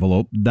secrecy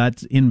envelope,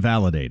 that's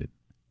invalidated.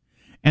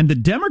 And the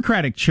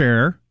Democratic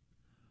chair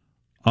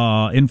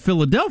in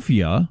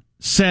Philadelphia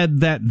said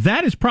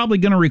that is probably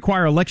going to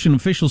require election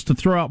officials to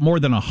throw out more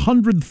than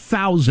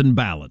 100,000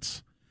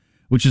 ballots,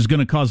 which is going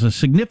to cause a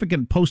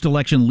significant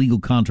post-election legal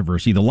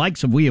controversy, the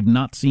likes of we have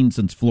not seen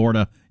since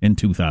Florida in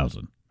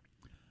 2000.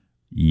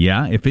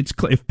 Yeah,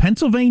 if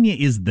Pennsylvania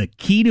is the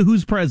key to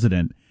who's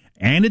president,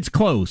 and it's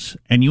close,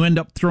 and you end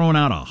up throwing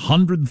out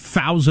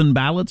 100,000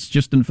 ballots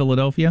just in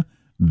Philadelphia,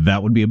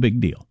 that would be a big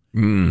deal.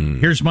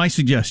 Here's my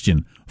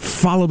suggestion.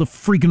 Follow the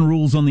freaking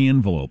rules on the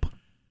envelope.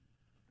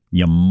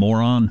 You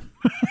moron.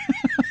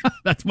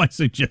 That's my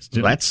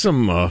suggestion. That's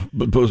some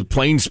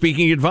plain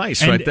speaking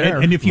advice right there.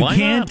 And if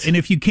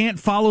you can't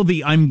follow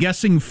the, I'm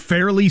guessing,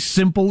 fairly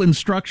simple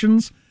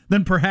instructions,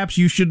 then perhaps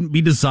you shouldn't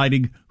be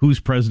deciding who's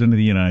president of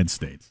the United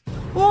States.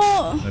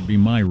 That'd be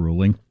my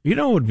ruling. You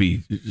know what would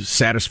be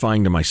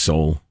satisfying to my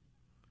soul?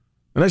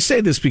 And I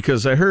say this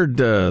because I heard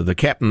the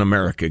Captain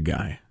America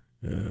guy,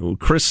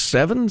 Chris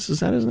Evans,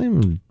 is that his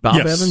name? Bob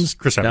Evans?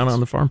 Chris down Evans. on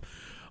the farm.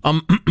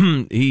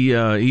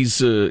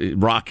 He's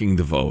rocking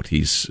the vote.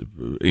 He's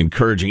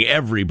encouraging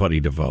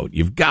everybody to vote.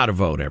 You've got to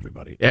vote,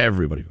 everybody.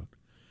 Everybody vote.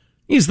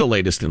 He's the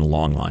latest in a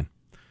long line.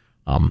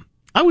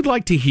 I would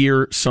like to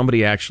hear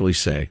somebody actually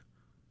say,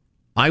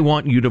 I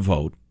want you to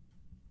vote,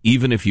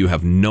 even if you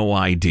have no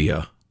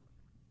idea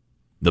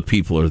the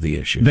people are the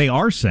issue. They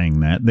are saying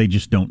that. They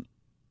just don't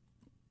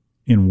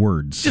in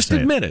words. Just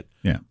admit it.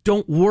 Yeah.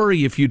 Don't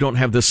worry if you don't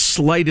have the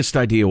slightest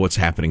idea what's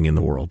happening in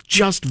the world.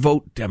 Just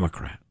vote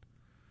Democrat.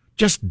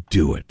 Just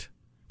do it.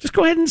 Just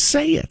go ahead and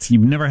say it.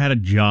 You've never had a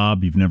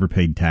job. You've never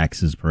paid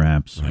taxes,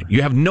 perhaps. Right.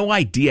 You have no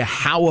idea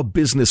how a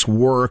business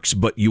works,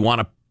 but you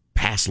want to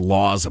pass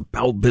laws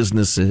about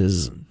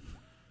businesses.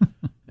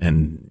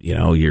 And you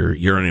know,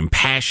 you're an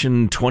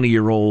impassioned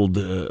 20-year-old,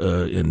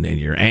 and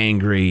you're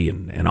angry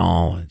and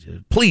all.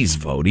 Please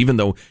vote, even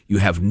though you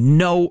have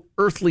no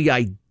earthly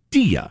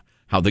idea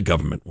how the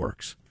government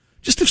works.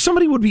 Just if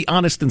somebody would be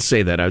honest and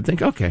say that, I would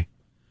think, okay,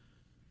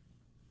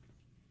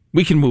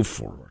 we can move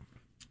forward.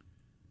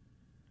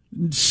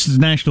 It's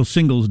National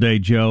Singles Day,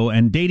 Joe,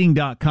 and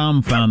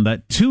Dating.com found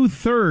that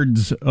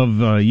 2/3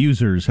 of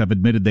users have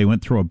admitted they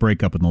went through a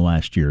breakup in the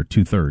last year.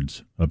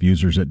 2/3 of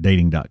users at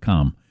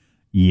Dating.com.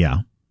 Yeah,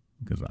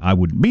 because I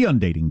wouldn't be on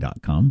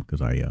Dating.com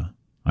because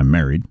I'm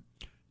married.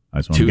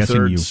 So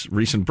 2/3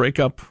 recent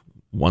breakup,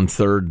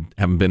 1/3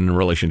 haven't been in a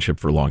relationship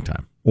for a long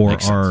time. Or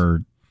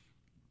are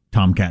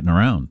tomcatting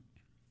around.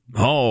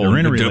 Oh, they're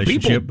in a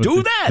relationship, people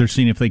do that? They're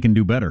seeing if they can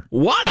do better.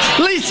 What?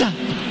 Lisa!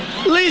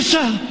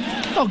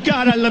 Oh,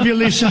 God, I love you,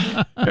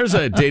 Lisa. There's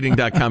a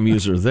Dating.com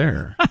user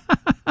there.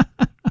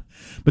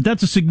 But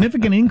that's a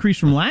significant increase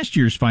from last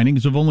year's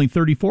findings of only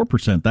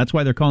 34%. That's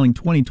why they're calling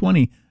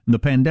 2020 and the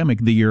pandemic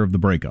the year of the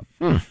breakup.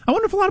 I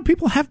wonder if a lot of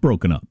people have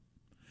broken up.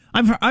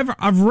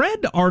 I've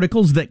read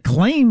articles that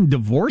claim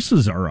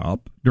divorces are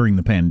up during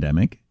the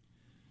pandemic.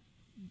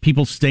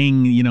 People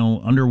staying,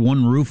 under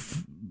one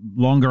roof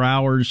longer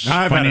hours.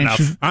 I've had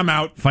enough. I'm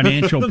out.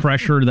 Financial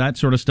pressure, that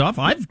sort of stuff.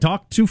 I've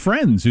talked to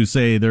friends who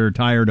say they're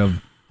tired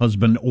of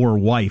husband or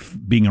wife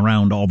being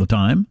around all the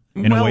time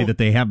in a way that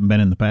they haven't been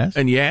in the past.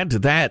 And you add to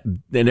that,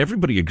 and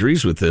everybody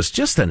agrees with this,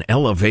 just an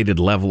elevated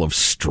level of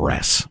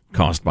stress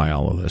caused by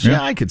all of this.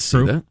 Yeah, I could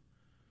see that.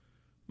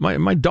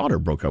 My daughter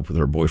broke up with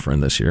her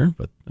boyfriend this year,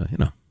 but,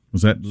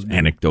 Was that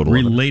anecdotal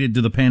related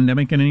to the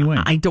pandemic in any way?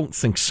 I don't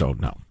think so,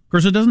 no. Of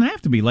course, it doesn't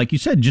have to be. Like you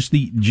said, just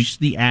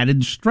the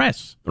added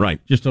stress.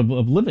 Right. Just of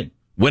living.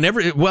 It's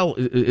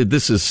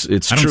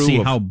I don't true see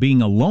of, how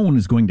being alone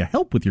is going to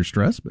help with your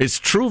stress. But. It's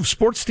true of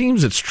sports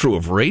teams. It's true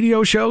of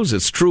radio shows.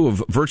 It's true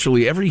of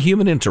virtually every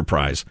human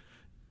enterprise.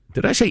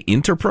 Did I say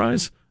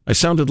enterprise? I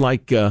sounded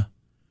like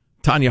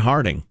Tanya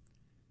Harding.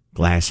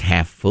 Glass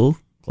half full,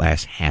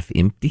 glass half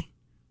empty.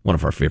 One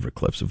of our favorite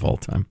clips of all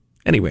time.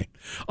 Anyway,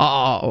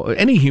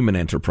 any human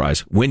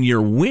enterprise, when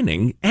you're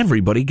winning,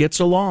 everybody gets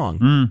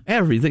along.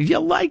 Everything. You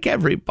like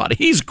everybody.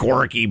 He's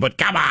quirky, but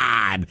come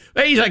on.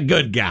 He's a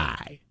good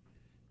guy.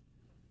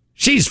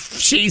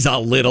 She's a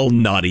little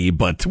nutty,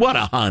 but what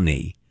a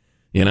honey,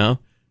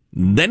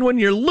 Then when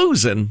you're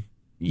losing,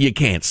 you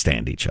can't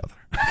stand each other.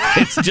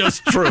 It's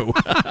just true.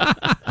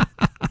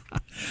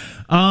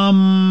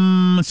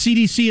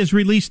 CDC has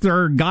released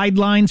their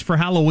guidelines for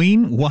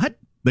Halloween. What?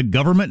 The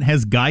government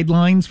has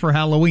guidelines for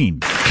Halloween.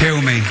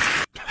 Kill me.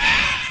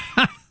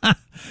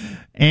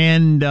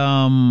 And,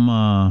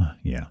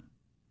 yeah.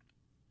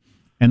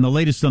 And the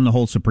latest on the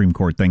whole Supreme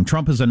Court thing.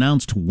 Trump has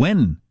announced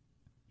when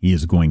he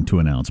is going to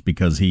announce,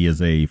 because he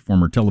is a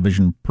former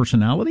television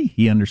personality.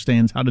 He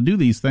understands how to do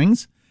these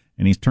things,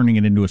 and he's turning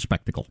it into a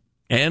spectacle.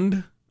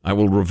 And I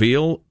will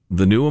reveal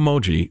the new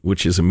emoji,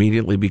 which has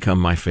immediately become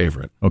my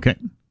favorite. Okay.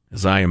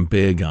 As I am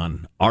big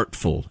on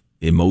artful,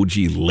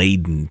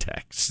 emoji-laden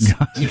texts.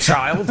 You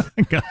child.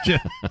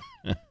 Gotcha.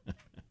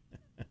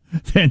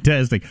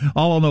 Fantastic.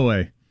 All on the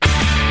way.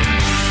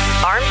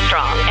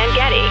 Armstrong and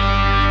Getty.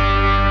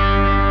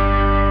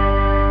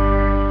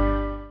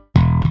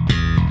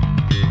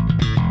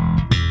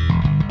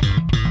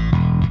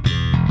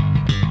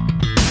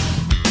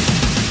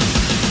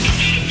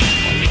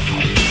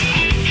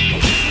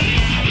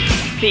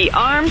 The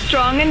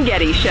Armstrong and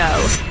Getty Show.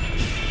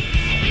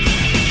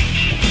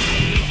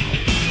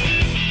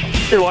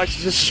 Your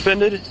license is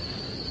suspended?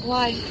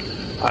 Why?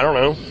 I don't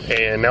know.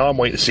 And now I'm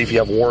waiting to see if you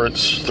have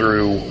warrants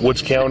through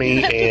Woods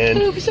County. I have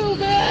to poop so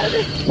bad.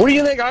 Where do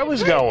you think I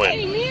was going?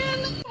 Hey, man.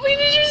 Why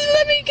did you just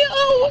let me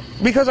go?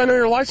 Because I know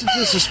your license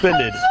is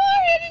suspended. I'm sorry.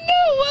 I didn't know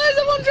it was.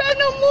 I won't drive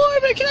no more,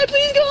 but can I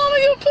please go home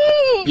and go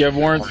poop? You have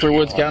warrants through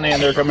Woods County,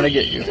 and they're coming to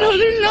get you. No,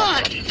 they're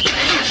not.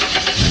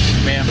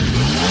 Ma'am.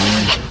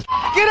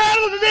 Get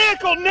out of the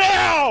vehicle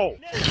now!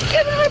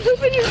 Get out of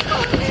poop in your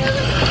car, man.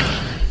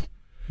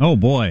 Oh,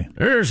 boy.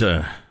 There's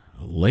a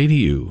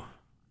lady who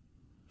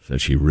said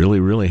she really,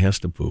 really has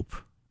to poop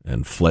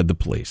and fled the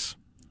police.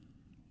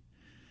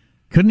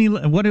 Couldn't he?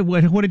 What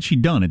had she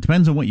done? It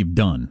depends on what you've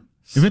done.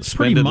 If it's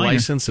pretty Suspended minor,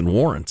 license and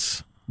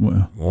warrants.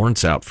 Well,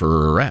 warrants out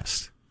for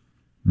arrest.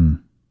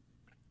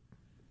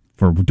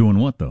 For doing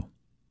what, though?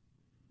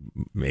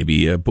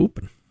 Maybe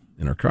pooping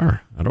in her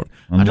car. I don't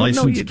know.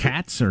 Unlicensed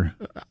cats or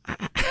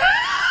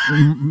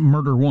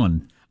murder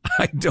one.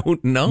 I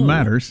don't know.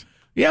 Matters.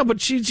 Yeah,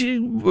 but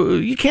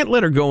you can't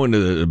let her go into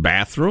the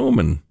bathroom,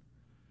 and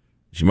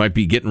she might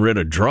be getting rid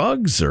of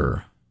drugs,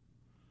 or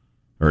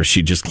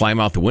she just climb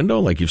out the window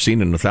like you've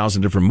seen in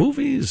 1,000 different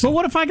movies. But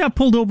what if I got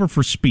pulled over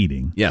for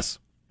speeding? Yes.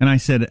 And I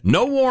said,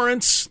 no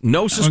warrants,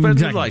 no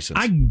suspended license.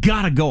 I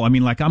gotta go. I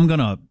mean, like, I'm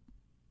gonna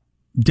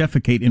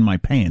defecate in my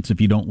pants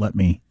if you don't let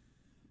me.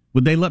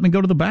 Would they let me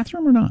go to the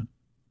bathroom or not?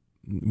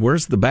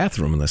 Where's the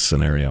bathroom in this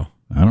scenario?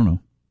 I don't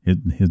know. The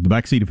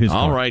backseat of his car.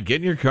 All right, get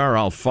in your car.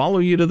 I'll follow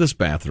you to this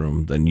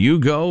bathroom. Then you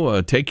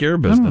go take care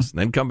of business.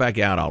 Then come back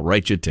out. I'll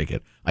write you a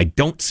ticket. I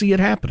don't see it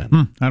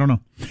happening. I don't know.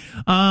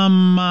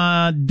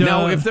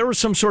 Now, if there was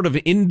some sort of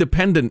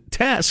independent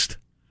test,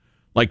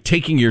 like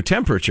taking your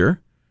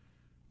temperature,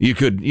 you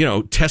could,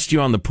 test you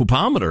on the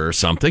poopometer or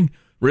something.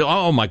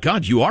 Oh, my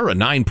God, you are a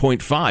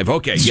 9.5.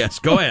 Okay, yes,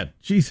 go ahead.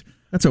 Jeez,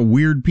 that's a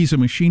weird piece of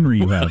machinery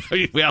you have.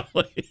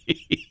 Well,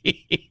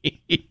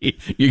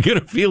 you're going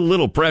to feel a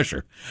little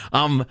pressure.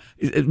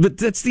 But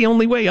that's the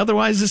only way.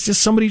 Otherwise, it's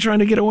just somebody trying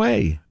to get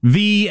away.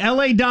 The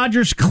L.A.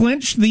 Dodgers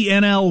clinched the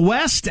NL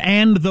West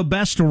and the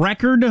best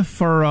record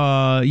for,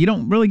 you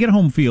don't really get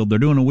home field. They're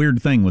doing a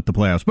weird thing with the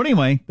playoffs. But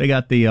anyway, they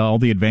got all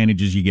the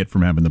advantages you get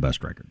from having the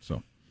best record.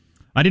 So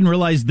I didn't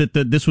realize that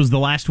this was the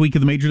last week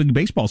of the Major League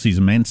Baseball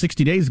season, man.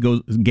 60 days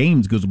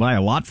games goes by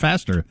a lot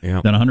faster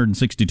than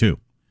 162.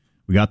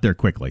 We got there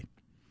quickly.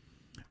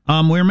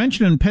 We were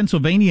mentioning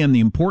Pennsylvania and the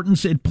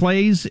importance it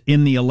plays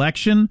in the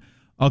election.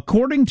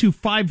 According to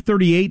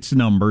 538's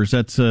numbers,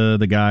 that's the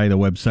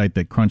website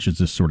that crunches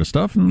this sort of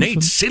stuff. And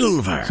Nate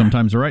Silver.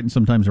 Sometimes they're right and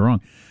sometimes they're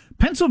wrong.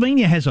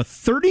 Pennsylvania has a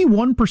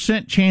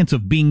 31% chance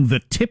of being the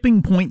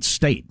tipping point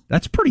state.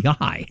 That's pretty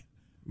high.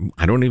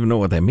 I don't even know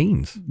what that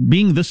means.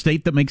 Being the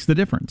state that makes the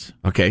difference.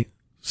 Okay,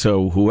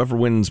 so whoever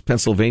wins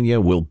Pennsylvania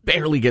will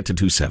barely get to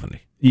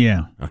 270.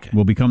 Yeah. Okay.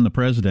 Will become the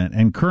president.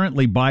 And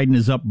currently Biden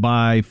is up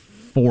by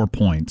 4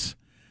 points.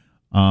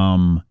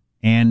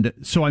 And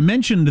so I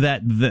mentioned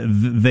that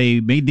they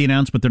made the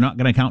announcement they're not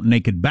going to count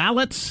naked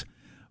ballots,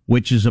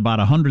 which is about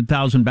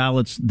 100,000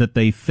 ballots that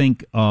they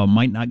think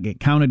might not get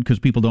counted because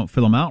people don't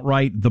fill them out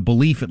right. The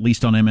belief, at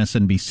least on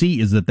MSNBC,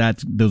 is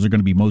that those are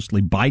going to be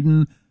mostly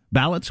Biden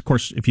ballots. Of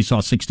course, if you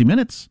saw 60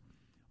 Minutes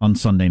on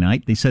Sunday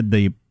night, they said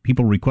the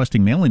people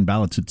requesting mail-in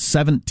ballots at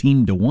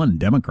 17-1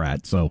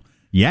 Democrat. So,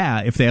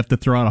 yeah, if they have to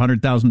throw out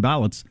 100,000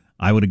 ballots,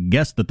 I would have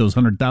guessed that those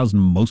 100,000,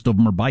 most of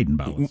them are Biden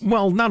ballots.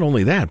 Well, not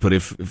only that, but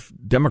if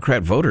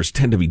Democrat voters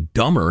tend to be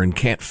dumber and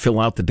can't fill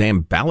out the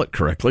damn ballot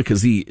correctly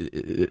because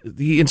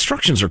the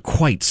instructions are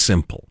quite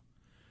simple,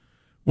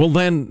 well,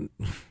 then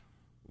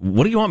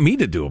what do you want me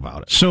to do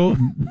about it? So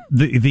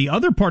the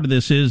other part of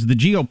this is the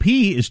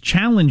GOP is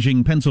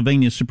challenging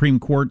Pennsylvania Supreme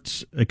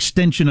Court's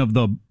extension of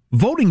the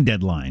voting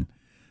deadline.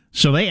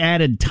 So they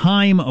added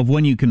time of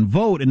when you can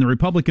vote, and the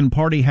Republican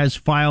Party has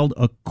filed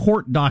a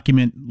court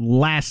document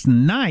last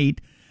night,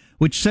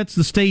 which sets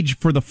the stage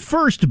for the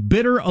first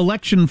bitter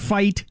election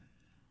fight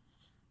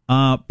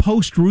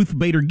post Ruth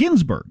Bader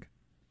Ginsburg.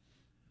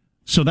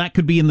 So that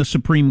could be in the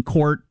Supreme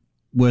Court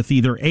with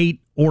either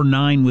 8 or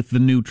 9 with the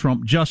new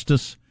Trump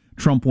justice.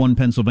 Trump won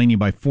Pennsylvania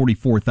by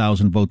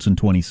 44,000 votes in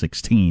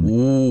 2016.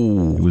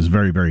 Ooh. It was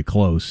very, very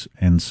close.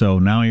 And so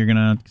now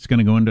it's going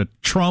to go into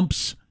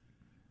Trump's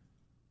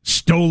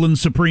stolen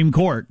Supreme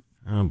Court.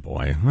 Oh,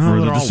 boy.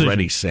 Well, they're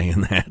already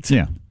saying that.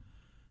 Yeah.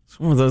 It's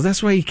one of those.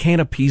 That's why you can't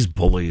appease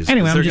bullies.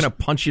 Anyway, they're going to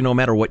punch you no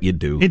matter what you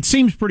do. It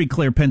seems pretty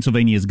clear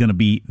Pennsylvania is going to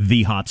be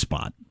the hot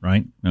spot,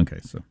 right? Okay,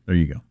 so there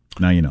you go.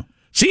 Now you know.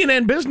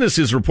 CNN Business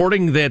is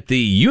reporting that the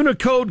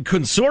Unicode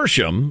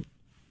Consortium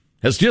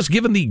has just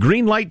given the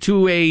green light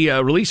to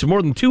a release of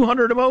more than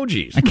 200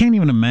 emojis. I can't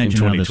even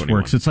imagine how this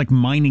works. It's like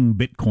mining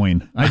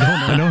Bitcoin.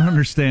 I don't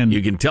understand.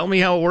 You can tell me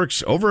how it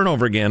works over and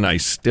over again. I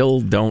still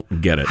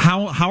don't get it.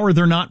 How are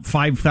there not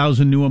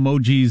 5,000 new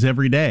emojis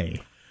every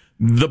day?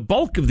 The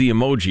bulk of the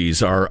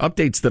emojis are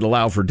updates that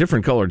allow for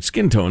different colored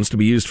skin tones to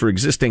be used for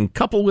existing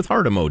couple with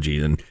heart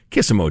emoji and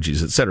kiss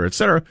emojis, et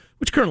cetera,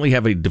 which currently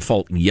have a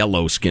default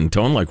yellow skin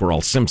tone like we're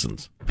all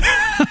Simpsons.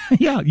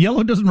 Yeah,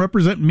 yellow doesn't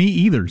represent me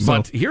either. So.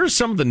 But here's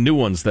some of the new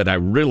ones that I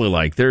really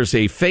like. There's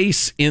a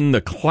face in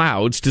the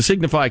clouds to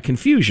signify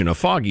confusion, a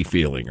foggy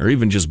feeling, or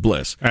even just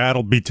bliss.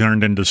 That'll be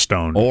turned into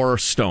stone. Or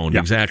stoned,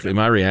 exactly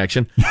my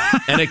reaction.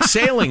 An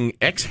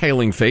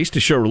exhaling face to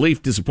show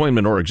relief,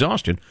 disappointment, or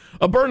exhaustion.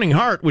 A burning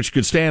heart, which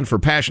could stand for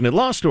passionate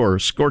lust or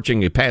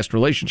scorching a past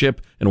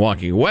relationship and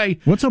walking away.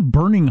 What's a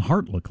burning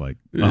heart look like?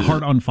 A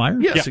heart on fire?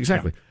 Yes,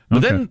 exactly.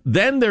 But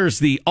then there's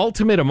the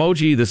ultimate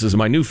emoji. This is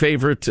my new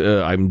favorite.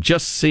 I'm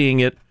just seeing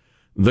it.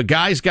 The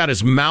guy's got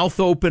his mouth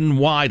open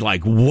wide,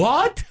 like,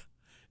 what?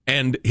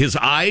 And his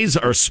eyes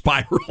are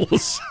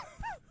spirals.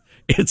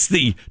 It's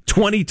the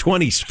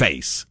 2020's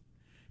face.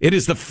 It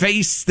is the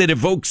face that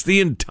evokes the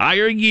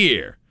entire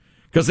year.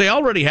 Because they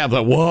already have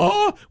the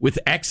whoa with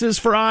X's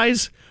for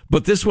eyes,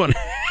 but this one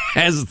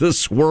has the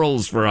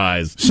swirls for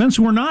eyes. Since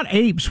we're not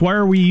apes, why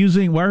are we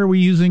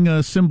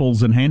using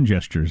symbols and hand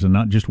gestures and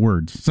not just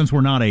words? Since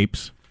we're not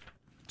apes,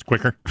 it's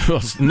quicker.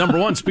 Well, number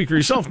one, speak for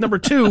yourself. Number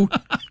two,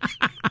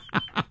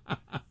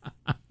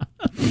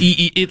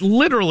 it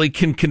literally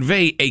can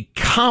convey a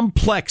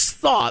complex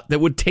thought that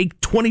would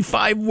take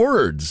 25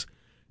 words.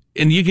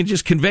 And you can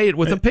just convey it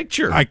with a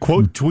picture. I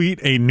quote tweet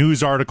a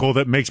news article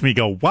that makes me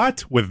go,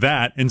 what? With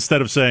that,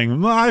 instead of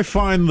saying, I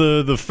find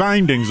the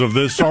findings of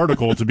this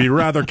article to be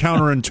rather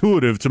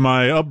counterintuitive to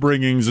my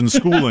upbringings and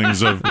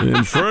schoolings of.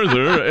 And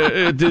further,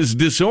 it has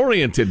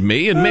disoriented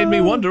me and made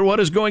me wonder what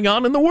is going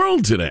on in the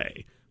world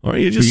today. Or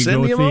you just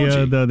send the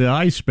emoji. The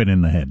eye spin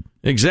in the head.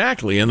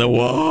 Exactly. And the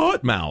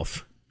what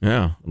mouth.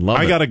 Yeah, love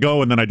it. I gotta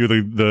go, and then I do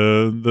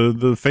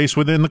the face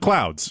within the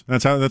clouds.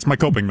 That's my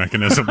coping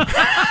mechanism.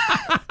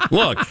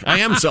 Look, I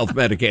am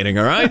self-medicating,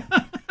 all right?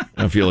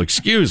 If you'll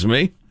excuse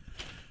me.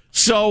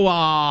 So,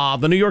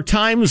 the New York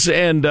Times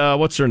and,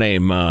 what's her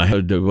name?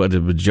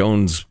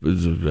 Jones,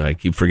 I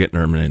keep forgetting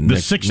her name. The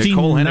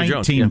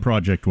 1619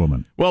 Project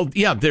woman. Well,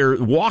 yeah,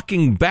 they're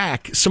walking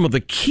back some of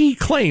the key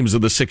claims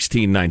of the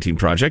 1619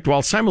 Project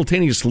while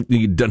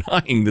simultaneously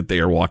denying that they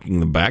are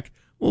walking them back.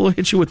 We'll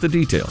hit you with the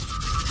details.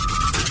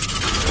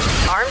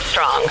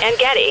 Armstrong and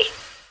Getty.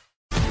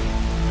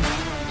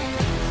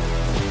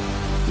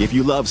 If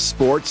you love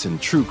sports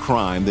and true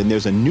crime, then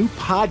there's a new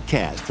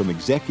podcast from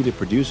executive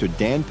producer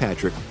Dan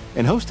Patrick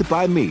and hosted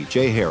by me,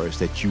 Jay Harris,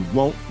 that you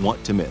won't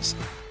want to miss.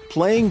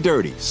 Playing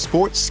Dirty: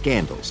 Sports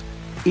Scandals.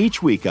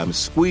 Each week, I'm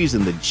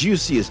squeezing the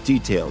juiciest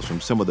details from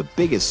some of the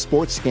biggest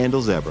sports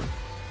scandals ever.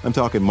 I'm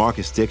talking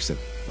Marcus Dixon,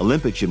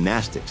 Olympic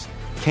gymnastics,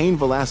 Cain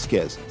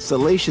Velasquez,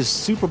 salacious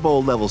Super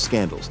Bowl-level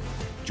scandals.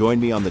 Join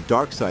me on the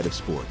dark side of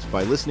sports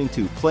by listening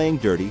to Playing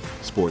Dirty: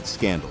 Sports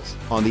Scandals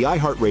on the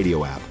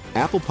iHeartRadio app,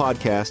 Apple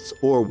Podcasts,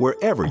 or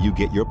wherever you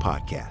get your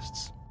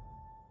podcasts.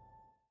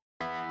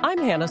 I'm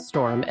Hannah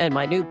Storm, and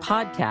my new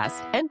podcast,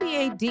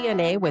 NBA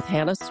DNA with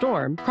Hannah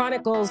Storm,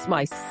 chronicles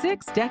my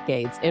 6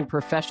 decades in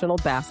professional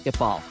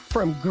basketball.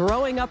 From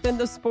growing up in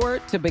the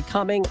sport to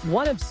becoming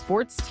one of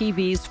sports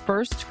TV's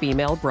first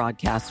female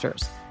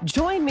broadcasters.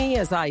 Join me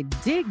as I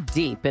dig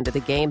deep into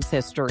the game's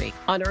history,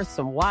 unearth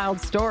some wild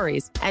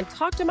stories, and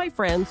talk to my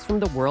friends from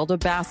the world of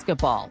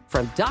basketball,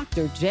 from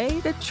Dr.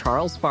 J to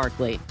Charles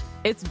Barkley.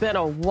 It's been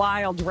a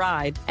wild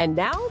ride, and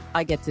now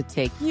I get to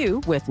take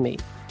you with me.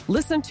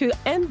 Listen to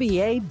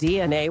NBA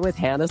DNA with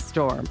Hannah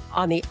Storm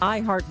on the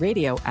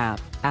iHeartRadio app,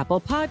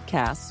 Apple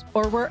Podcasts,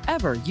 or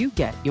wherever you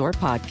get your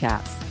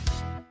podcasts.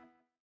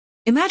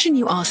 Imagine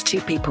you ask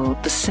 2 people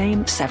the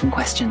same 7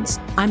 questions.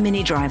 I'm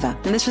Minnie Driver,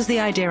 and this was the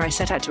idea I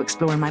set out to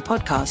explore in my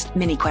podcast,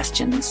 Mini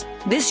Questions.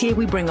 This year,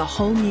 we bring a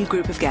whole new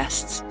group of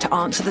guests to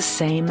answer the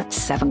same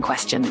 7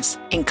 questions,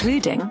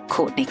 including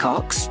Courtney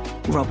Cox,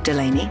 Rob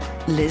Delaney,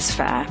 Liz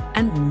Phair,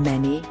 and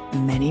many,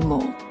 many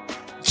more.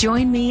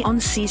 Join me on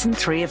Season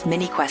 3 of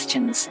Mini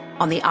Questions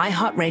on the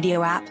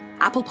iHeartRadio app,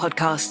 Apple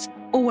Podcasts,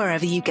 or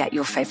wherever you get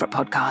your favorite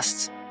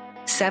podcasts.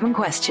 7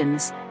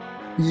 questions,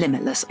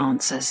 limitless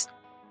answers.